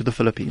Morocco, to the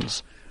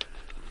Philippines,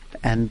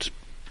 and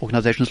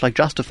organizations like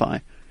Justify,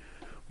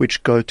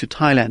 which go to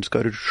Thailand,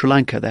 go to Sri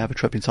Lanka. They have a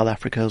trip in South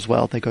Africa as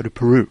well. They go to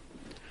Peru.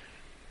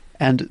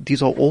 And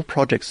these are all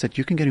projects that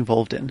you can get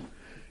involved in.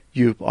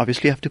 You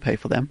obviously have to pay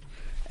for them,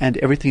 and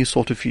everything is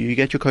sorted for you. You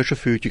get your kosher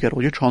food, you get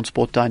all your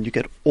transport done, you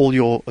get all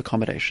your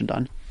accommodation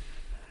done.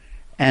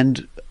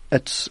 And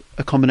it's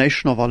a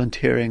combination of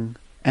volunteering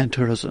and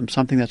tourism,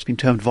 something that's been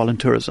termed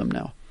voluntourism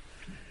now.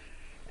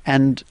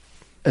 And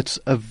it's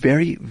a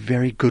very,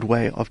 very good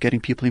way of getting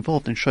people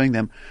involved and showing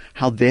them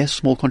how their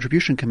small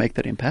contribution can make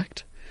that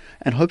impact,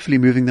 and hopefully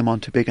moving them on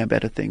to bigger and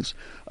better things.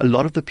 A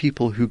lot of the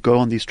people who go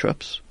on these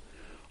trips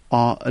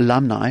are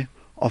alumni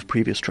of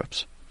previous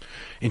trips.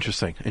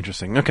 Interesting.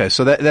 Okay,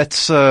 so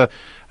that's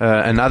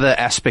another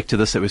aspect to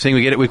this that we're seeing.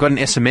 We've got an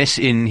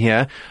SMS in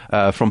here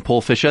from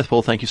Paul Fisher.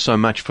 Paul, thank you so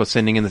much for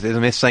sending in this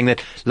SMS, saying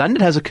that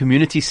London has a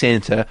community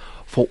centre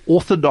for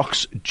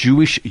Orthodox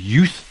Jewish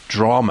youth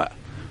drama.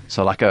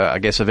 So, like I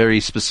guess a very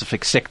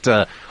specific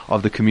sector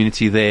of the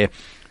community there.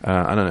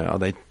 I don't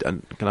know.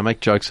 Can I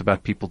make jokes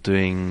about people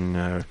doing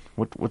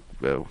what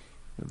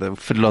the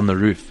fiddle on the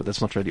roof. But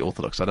that's not really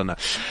Orthodox. I don't know.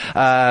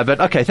 But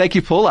okay, thank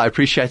you, Paul. I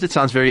appreciate it.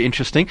 Sounds very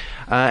interesting.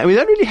 And we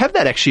don't really have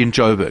that actually in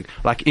Joburg.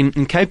 Like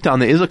in Cape Town,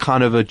 there is a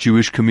kind of a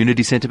Jewish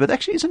community center, but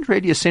actually isn't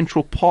really a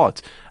central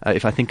part.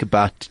 If I think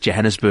about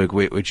Johannesburg,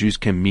 where Jews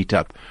can meet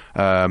up.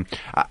 I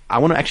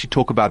want to actually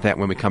talk about that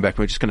when we come back.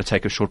 We're just going to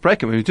take a short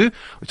break, and when we do,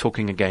 we're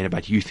talking again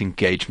about youth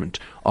engagement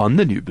on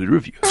the New Blue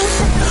Review.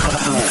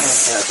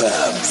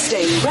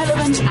 Stay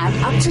relevant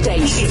and up to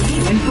date.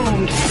 Keep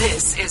informed.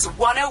 This is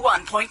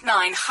 101.9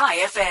 High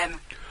FM.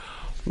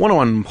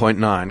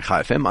 101.9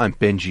 High FM. I'm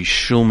Benji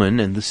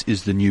Shulman, and this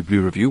is the New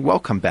Blue Review.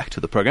 Welcome back to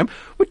the program.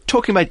 We're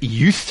talking about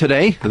youth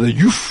today, the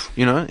youth,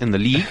 in the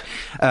league,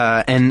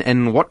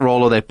 and what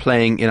role are they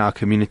playing in our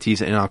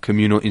communities, in our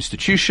communal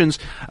institutions?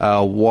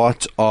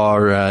 What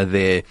are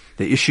their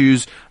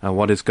issues?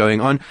 What is going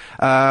on?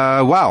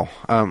 Wow.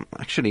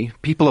 Actually,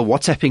 people are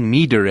WhatsApping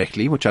me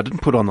directly, which I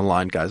didn't put on the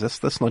line, guys.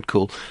 That's not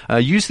cool.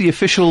 Use the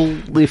official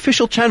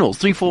channels,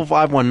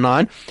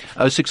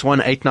 34519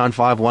 061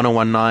 895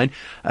 1019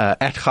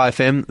 at High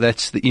FM,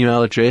 that's the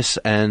email address,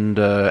 and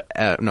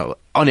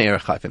on air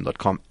at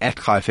highfm.com. At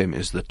highfm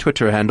is the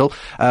Twitter handle.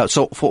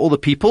 So for all the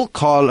people,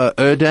 Kayla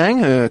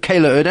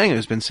Erdang,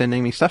 who's been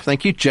sending me stuff,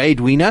 thank you. Jade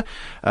Wiener,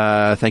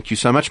 thank you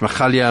so much.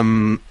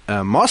 Machalia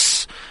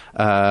Moss,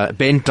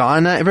 Ben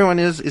Diner, everyone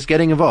is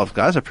getting involved,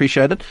 guys. I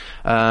appreciate it.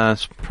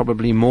 It's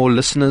probably more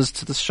listeners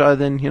to the show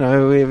than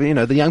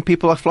the young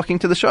people are flocking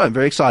to the show. I'm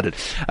very excited.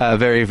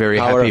 Very, very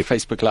Power happy. of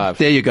Facebook Live.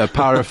 There you go.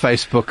 Power of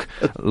Facebook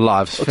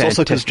Live. It's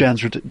also because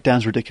Dan's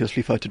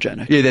ridiculously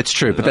photogenic. Yeah, that's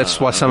true. But that's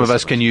why some of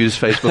us can use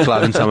Facebook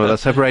Live and some of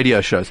us have radio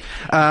shows.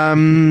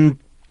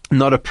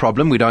 Not a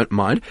problem. We don't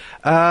mind.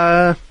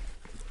 I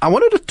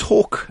wanted to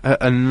talk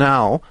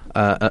now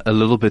a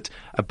little bit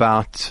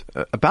about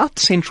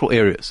central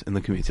areas in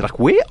the community. Like,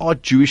 where are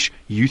Jewish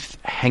youth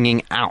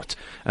hanging out?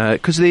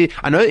 Because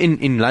I know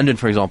in London,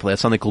 for example, there's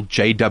something called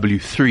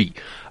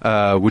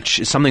JW3, which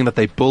is something that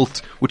they built,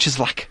 which is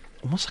like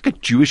almost like a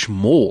Jewish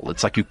mall.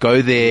 It's like you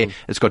go there,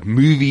 it's got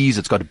movies,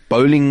 it's got a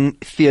bowling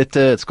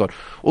theater, it's got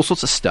all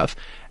sorts of stuff.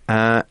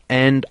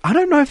 And I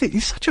don't know if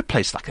there's such a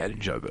place like that in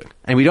Joburg.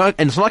 And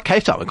it's not like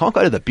Cape Town. We can't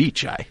go to the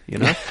beach,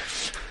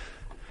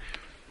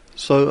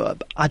 So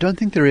I don't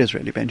think there is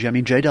really, Benji. I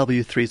mean,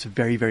 JW3 is a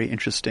very, very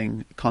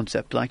interesting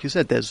concept. Like you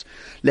said, there's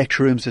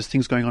lecture rooms, there's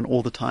things going on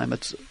all the time.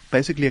 It's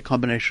basically a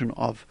combination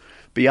of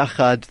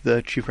Biyachad,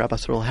 the Chief Rabbi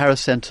Cyril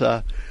Harris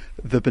Center,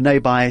 the B'nai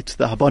Bayit,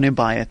 the Habonim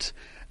Bayit,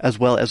 as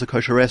well as a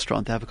kosher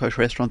restaurant. They have a kosher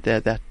restaurant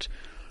there that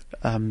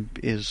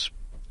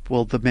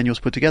the menu was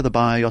put together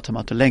by Yotam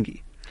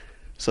Atalengi.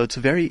 So it's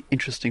a very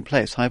interesting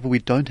place. However, we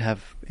don't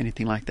have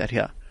anything like that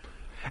here.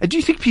 And do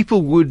you think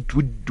people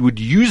would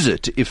use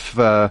it if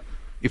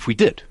we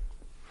did?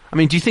 I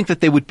mean, do you think that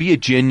there would be a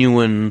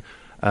genuine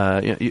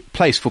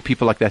place for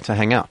people like that to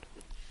hang out?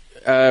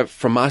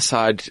 From my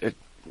side,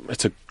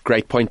 it's a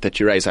great point that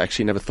you raise. I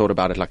actually never thought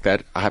about it like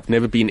that. I have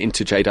never been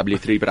into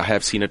JW3, but I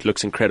have seen it.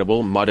 Looks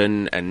incredible,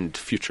 modern and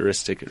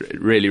futuristic,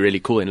 really, really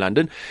cool in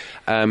London.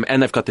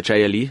 And they've got the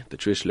JLE, the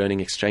Jewish Learning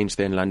Exchange,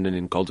 there in London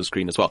in Golders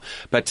Green as well.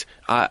 But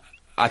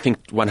I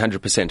think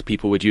 100%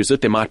 people would use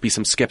it. There might be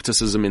some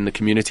skepticism in the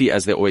community,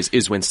 as there always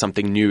is when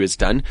something new is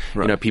done.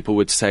 Right. People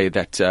would say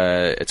that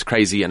it's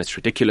crazy and it's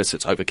ridiculous,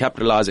 it's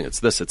overcapitalizing,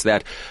 it's this, it's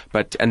that.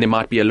 And there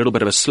might be a little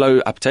bit of a slow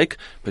uptake,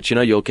 but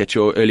you'll get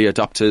your early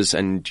adopters,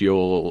 and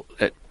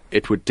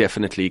it would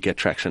definitely get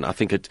traction. I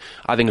think it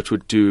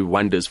would do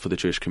wonders for the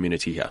Jewish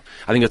community here.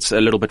 I think it's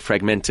a little bit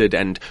fragmented,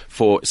 and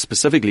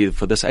specifically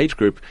for this age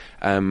group,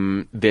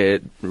 there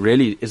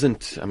really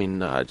isn't. I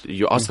mean,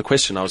 you asked the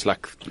question, I was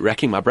like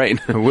racking my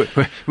brain.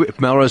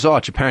 Melrose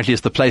Arch apparently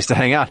is the place to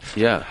hang out.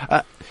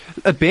 Yeah.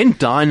 Ben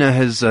Diner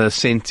has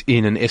sent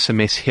in an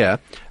SMS here.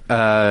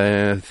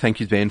 Thank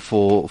you, Ben,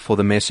 for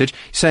the message,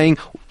 saying,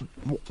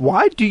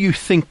 why do you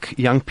think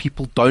young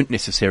people don't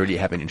necessarily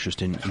have an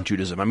interest in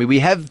Judaism? I mean, we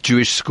have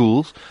Jewish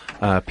schools.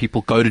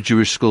 People go to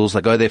Jewish schools.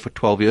 They go there for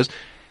 12 years.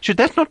 Should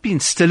that not be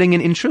instilling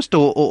an interest,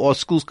 or are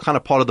schools kind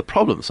of part of the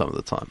problem some of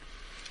the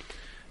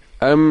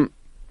time?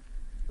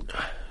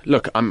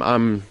 Look,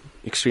 I'm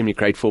extremely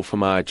grateful for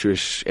my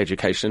Jewish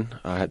education.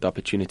 I had the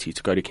opportunity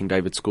to go to King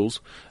David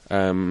schools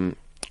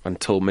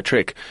until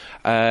matric.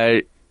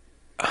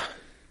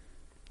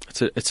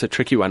 It's a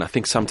tricky one. I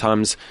think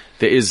sometimes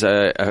there is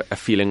a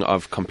feeling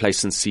of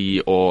complacency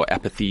or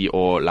apathy,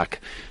 or like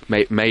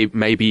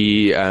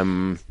maybe a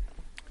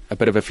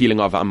bit of a feeling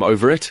of I'm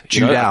over it.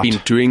 I've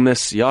been doing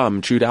this. Yeah,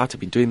 I'm Jewed out. I've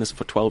been doing this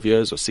for 12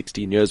 years or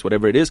 16 years,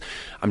 whatever it is.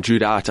 I'm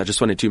Jewed out. I just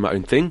want to do my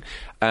own thing.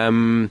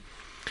 And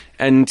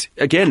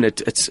again,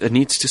 it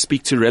needs to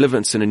speak to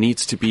relevance, and it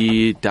needs to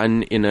be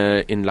done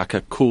in like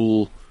a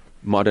cool,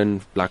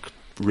 modern, like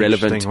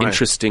relevant,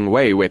 interesting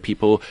way where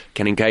people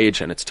can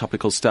engage, and it's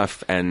topical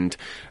stuff. And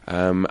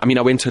I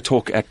went to a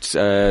talk at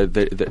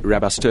the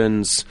Rabbi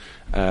Stern's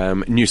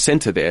new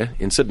center there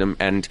in Sydenham,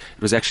 and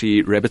it was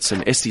actually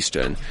Rebbitzin Esti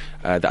Stern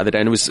the other day,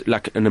 and it was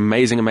like an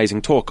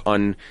amazing talk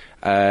on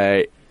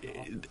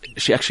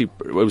she actually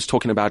was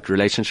talking about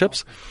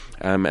relationships.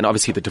 And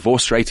obviously the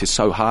divorce rate is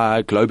so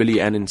high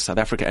globally and in South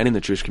Africa and in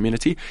the Jewish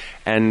community.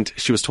 And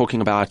she was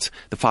talking about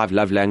the 5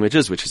 love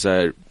languages, which is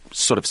a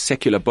sort of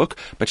secular book,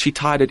 but she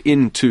tied it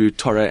into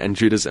Torah and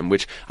Judaism,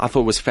 which I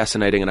thought was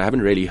fascinating. And I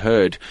haven't really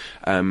heard,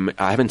 I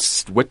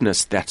haven't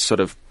witnessed that sort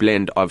of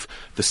blend of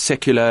the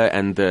secular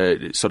and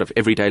the sort of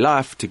everyday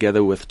life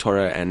together with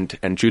Torah and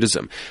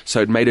Judaism.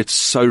 So it made it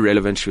so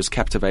relevant. She was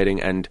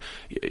captivating. And,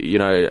 you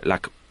know,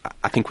 like,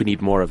 I think we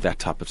need more of that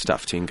type of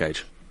stuff to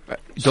engage.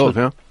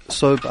 So,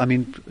 I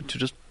mean,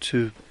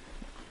 to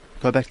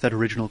go back to that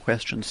original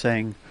question,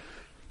 saying,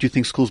 do you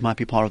think schools might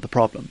be part of the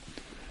problem?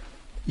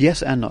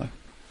 Yes and no.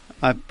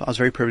 I was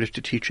very privileged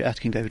to teach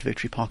at King David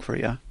Victory Park for a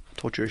year.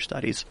 Taught Jewish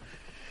studies,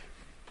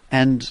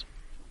 and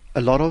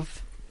a lot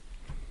of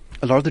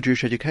the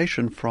Jewish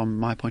education, from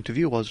my point of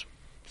view, was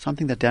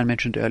something that Dan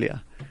mentioned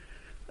earlier.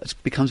 It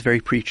becomes very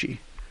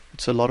preachy.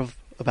 It's a lot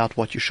about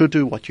what you should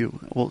do, what you're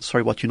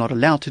not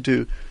allowed to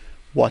do,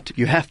 what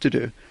you have to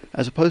do,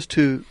 as opposed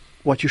to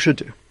what you should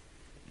do.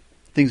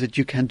 Things that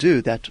you can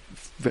do that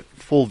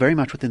fall very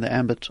much within the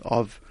ambit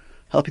of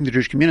helping the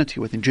Jewish community,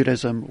 within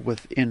Judaism,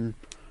 within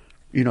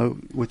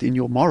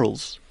your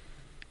morals,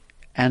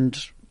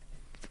 and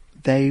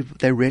they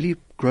really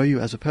grow you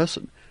as a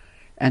person.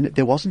 And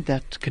there wasn't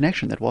that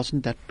connection, that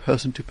wasn't that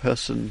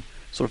person-to-person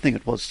sort of thing.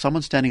 It was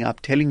someone standing up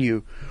telling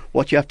you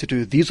what you have to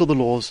do. These are the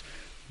laws,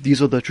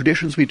 these are the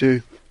traditions we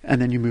do,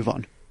 and then you move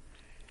on.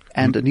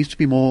 And it needs to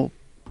be more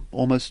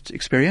almost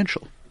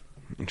experiential.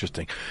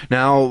 Interesting.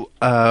 Now,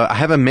 I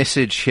have a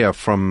message here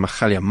from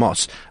Machalia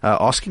Moss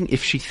asking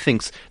if she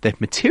thinks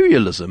that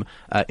materialism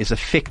is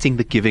affecting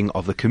the giving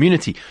of the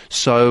community.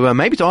 So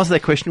maybe to answer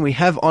that question, we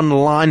have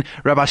online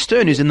Rabbi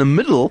Stern, who's in the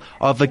middle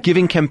of a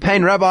giving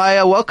campaign.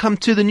 Rabbi, welcome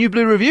to the New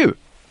Blue Review.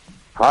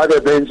 Hi there,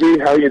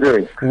 Benji. How are you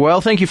doing? Well,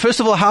 thank you. First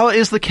of all, how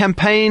is the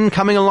campaign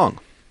coming along?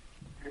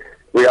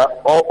 We are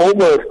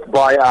almost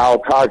by our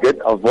target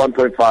of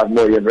 1.5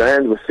 million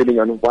rand. We're sitting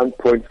on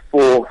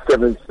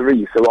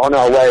 1.473, so we're on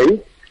our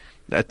way.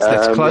 That's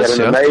close.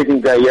 We had an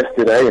amazing day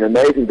yesterday,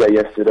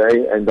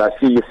 and I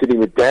see you sitting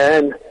with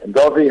Dan and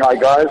Dovi. Hi,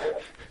 guys.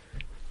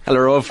 Hello,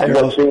 Rolf.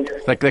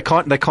 Like they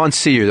can't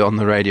see you on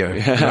the radio.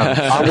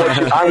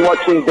 I'm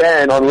watching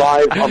Dan on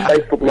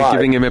Facebook Live. We're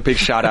giving him a big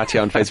shout out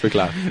here on Facebook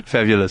Live.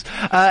 Fabulous.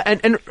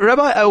 And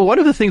Rabbi, one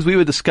of the things we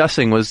were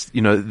discussing was,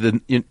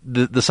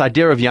 this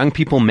idea of young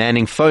people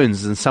manning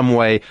phones is in some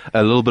way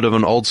a little bit of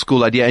an old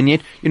school idea, and yet,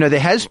 there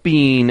has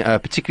been,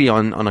 particularly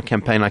on a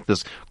campaign like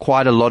this,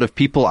 quite a lot of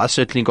people. I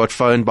certainly got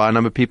phoned by a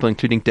number of people,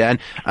 including Dan.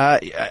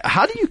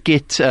 How do you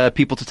get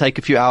people to take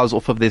a few hours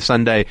off of their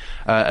Sunday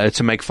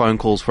to make phone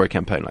calls for a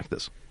campaign like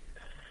this?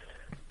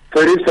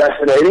 So it is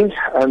fascinating.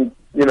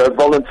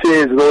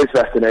 Volunteers is always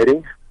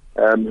fascinating,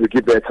 who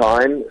give their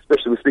time,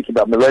 especially we're speaking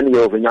about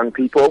millennials and young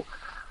people.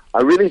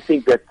 I really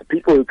think that the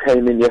people who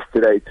came in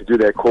yesterday to do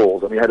their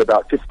calls, and we had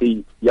about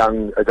 50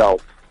 young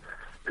adults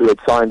who had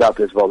signed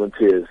up as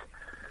volunteers,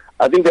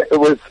 I think that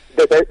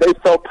they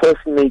felt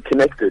personally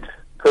connected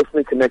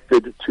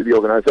to the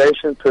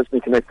organization, personally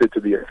connected to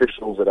the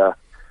officials that are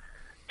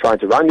trying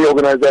to run the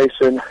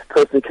organization,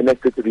 personally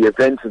connected to the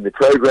events and the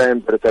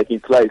programs that are taking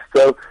place.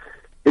 So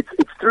it's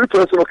through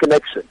personal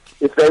connection.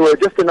 If they were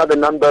just another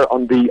number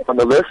on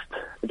the list,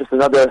 just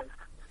another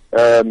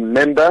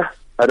member,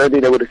 I don't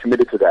think they would have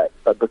committed to that.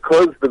 But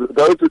because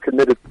those who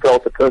committed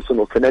felt a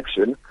personal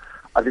connection,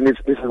 I think this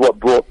is what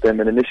brought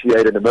them and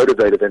initiated and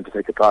motivated them to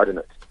take a part in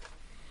it.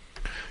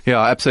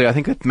 Yeah, absolutely. I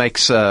think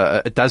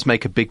it does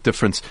make a big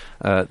difference,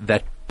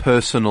 that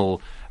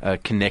personal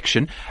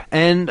connection,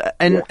 and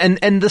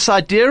this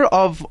idea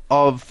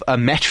of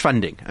match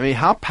funding. I mean,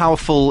 how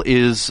powerful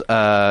is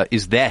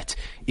that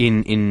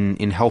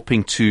in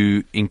helping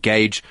to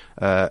engage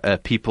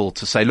people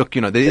to say, look,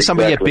 there is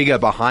somebody bigger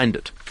behind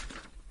it.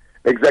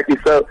 Exactly.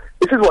 So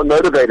this is what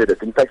motivated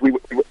it. In fact, we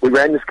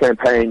ran this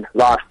campaign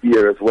last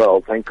year as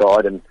well, thank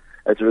God. And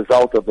as a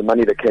result of the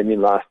money that came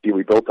in last year,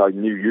 we built our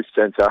new youth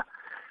center.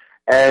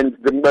 And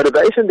the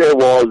motivation there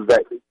was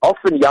that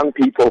often young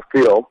people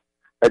feel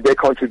that their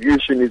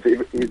contribution is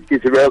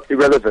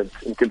irrelevant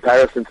in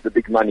comparison to the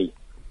big money.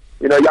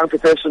 Young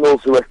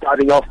professionals who are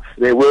starting off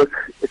their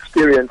work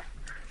experience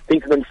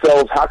think to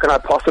themselves, how can I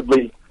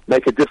possibly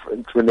make a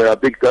difference when there are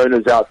big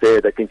donors out there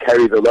that can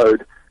carry the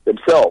load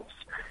themselves?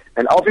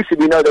 And obviously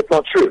we know that's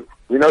not true.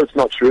 We know it's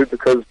not true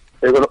because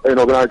an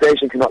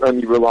organization cannot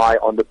only rely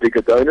on the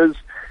bigger donors,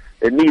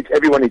 it needs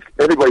everybody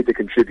to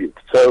contribute.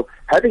 So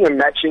having a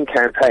matching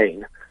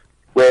campaign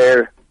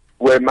where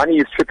money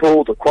is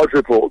tripled or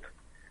quadrupled,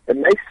 it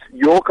makes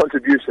your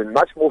contribution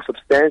much more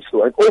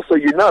substantial. And also,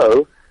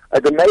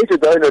 the major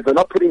donors are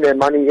not putting their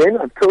money in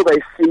until they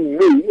see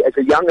me as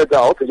a young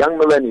adult, a young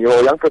millennial,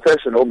 a young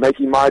professional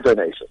making my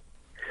donation.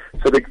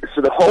 So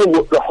the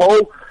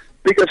whole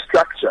bigger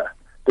structure,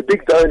 the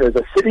big donors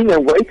are sitting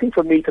and waiting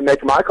for me to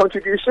make my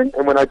contribution.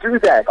 And when I do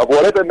that, of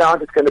whatever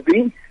amount it's going to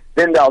be,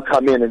 then they'll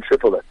come in and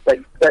triple it.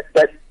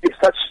 That gives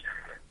such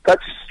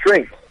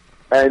strength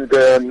and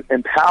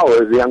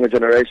empowers the younger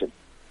generation.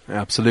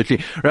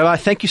 Absolutely. Rabbi,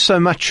 thank you so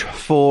much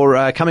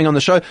for coming on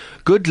the show.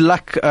 Good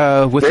luck with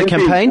the Thank you.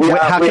 campaign. We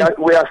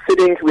are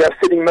sitting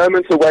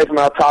moments away from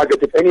our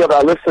target. If any of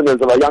our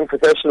listeners, of our young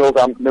professionals,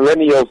 our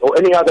millennials, or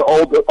any other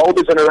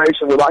older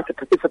generation would like to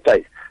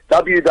participate,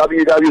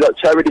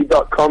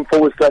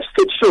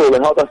 www.charity.com/Fitshul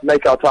and help us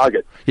make our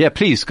target. Yeah,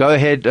 please go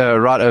ahead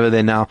right over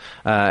there now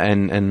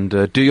and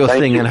do your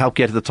thing and help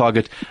get to the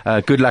target.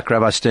 Good luck,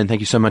 Rabbi Stern.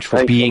 Thank you so much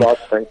for being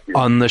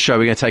on the show.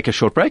 We're going to take a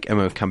short break and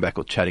we'll come back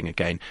with chatting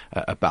again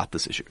about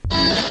this issue.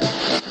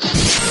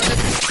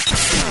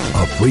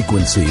 A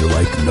frequency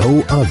like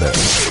no other.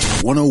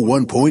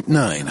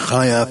 101.9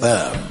 High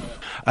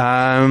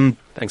FM.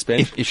 Thanks,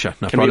 Ben. Sure,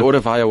 no Can problem. we order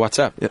via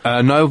WhatsApp?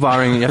 No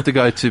wiring. You have to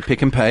go to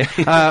Pick and Pay.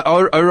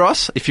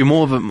 Oros, if you're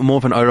more of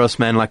an Oros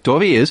man like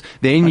Dovi is,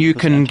 then 100%. You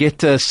can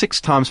get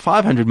 6 times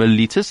 500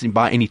 milliliters and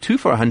buy any 2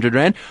 for 100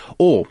 Rand.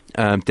 Or,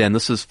 Dan,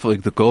 this is for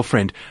the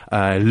girlfriend,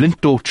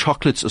 Lindor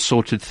chocolates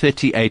assorted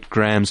 38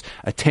 grams,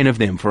 10 of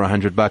them for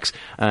 $100.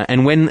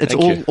 And when it's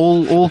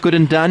all good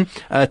and done,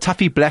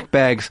 Tuffy black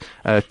bags,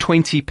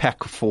 20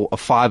 pack for a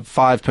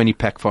 5 20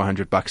 pack for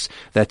 $100.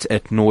 That's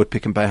at Norwood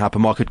Pick and Pay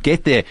Hypermarket.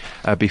 Get there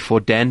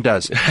before Dan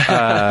does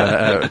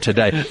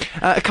today.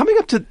 Coming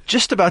up to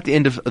just about the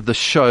end of the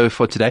show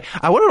for today,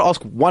 I wanted to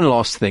ask one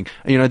last thing.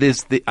 You know,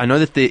 I know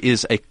that there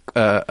is a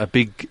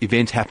big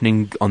event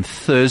happening on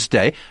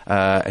Thursday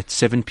at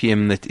 7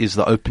 p.m. That is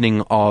the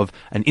opening of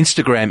an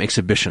Instagram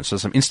exhibition. So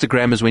some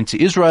Instagrammers went to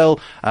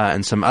Israel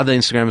and some other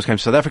Instagrammers came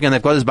to South Africa, and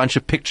they've got this bunch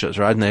of pictures,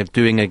 right? And they're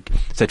doing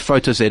it's at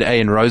Photo ZA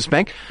in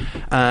Rosebank,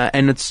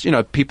 and it's, you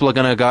know, people are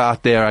going to go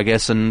out there, I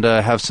guess, and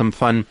have some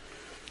fun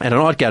at an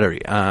art gallery.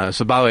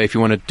 So by the way, if you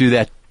want to do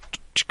that,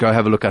 go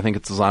have a look. I think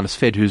it's Zionist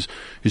Fed who's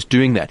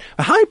doing that.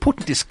 But how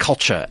important is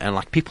culture and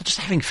like people just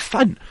having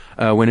fun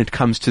when it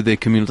comes to their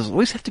community? Does it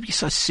always have to be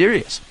so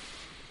serious?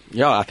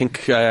 Yeah, I think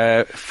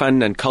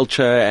fun and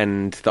culture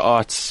and the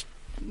arts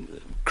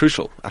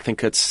crucial. I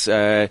think it's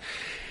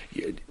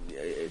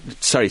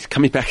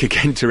coming back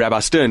again to Rabbi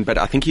Stern, but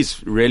I think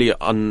he's really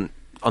on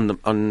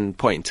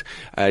point.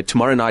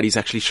 Tomorrow night he's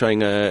actually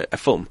showing a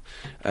film,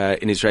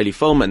 an Israeli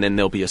film, and then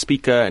there'll be a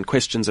speaker and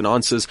questions and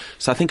answers.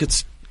 So I think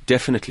it's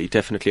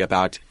definitely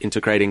about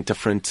integrating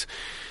different,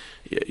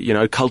 you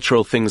know,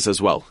 cultural things as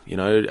well. You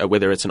know,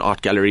 whether it's an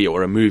art gallery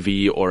or a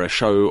movie or a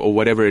show or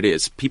whatever it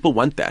is, people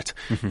want that.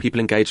 Mm-hmm. People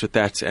engage with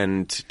that,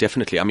 and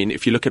definitely, I mean,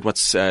 if you look at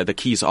what's the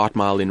Keys Art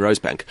Mile in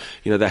Rosebank,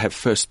 you know, they have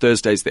First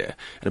Thursdays there,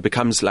 and it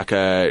becomes like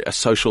a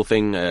social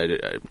thing,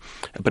 a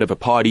bit of a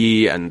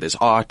party, and there's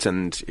art,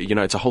 and you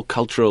know, it's a whole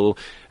cultural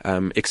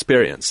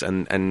experience,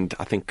 and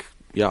I think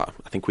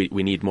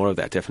we need more of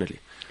that, definitely.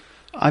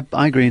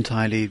 I agree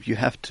entirely. You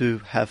have to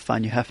have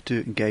fun. You have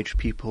to engage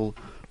people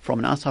from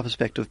an outside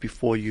perspective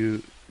before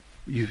you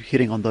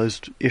hitting on those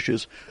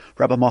issues.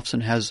 Rabbi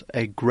Mofson has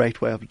a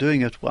great way of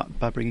doing it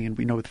by bringing in,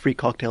 with free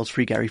cocktails,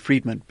 free Gary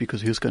Friedman,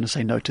 because who's going to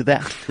say no to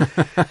that?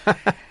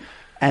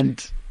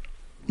 And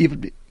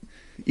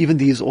even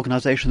these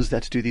organizations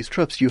that do these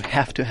trips, you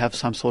have to have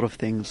some sort of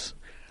things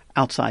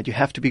outside. You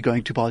have to be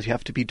going to bars. You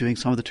have to be doing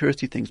some of the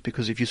touristy things,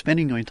 because if you're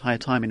spending your entire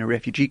time in a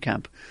refugee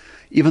camp,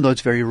 even though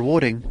it's very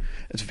rewarding,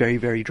 it's very,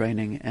 very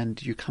draining,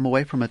 and you come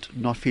away from it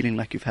not feeling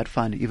like you've had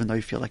fun, even though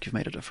you feel like you've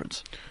made a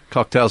difference.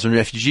 Cocktails and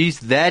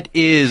refugees. That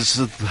is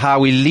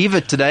how we leave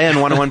it today on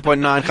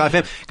 101.9 Chai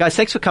FM. Guys,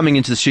 thanks for coming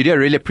into the studio. I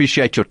really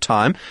appreciate your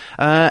time.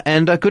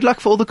 And good luck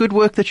for all the good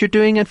work that you're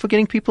doing and for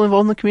getting people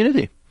involved in the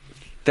community.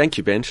 Thank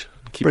you, Benj.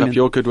 Keep Brilliant. up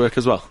your good work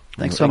as well.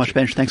 Thanks so much,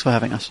 Benj. Thanks for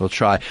having us. We'll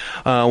try.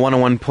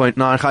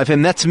 101.9 Chai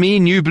FM. That's me,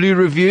 New Blue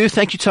Review.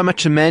 Thank you so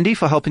much to Mandy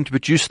for helping to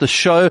produce the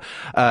show,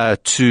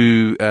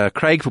 to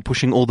Craig for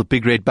pushing all the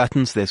big red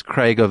buttons. There's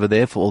Craig over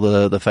there for all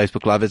the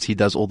Facebook Livers. He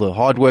does all the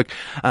hard work,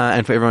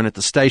 and for everyone at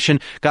the station.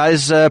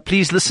 Guys,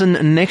 please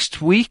listen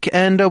next week,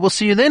 and we'll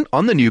see you then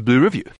on the New Blue Review.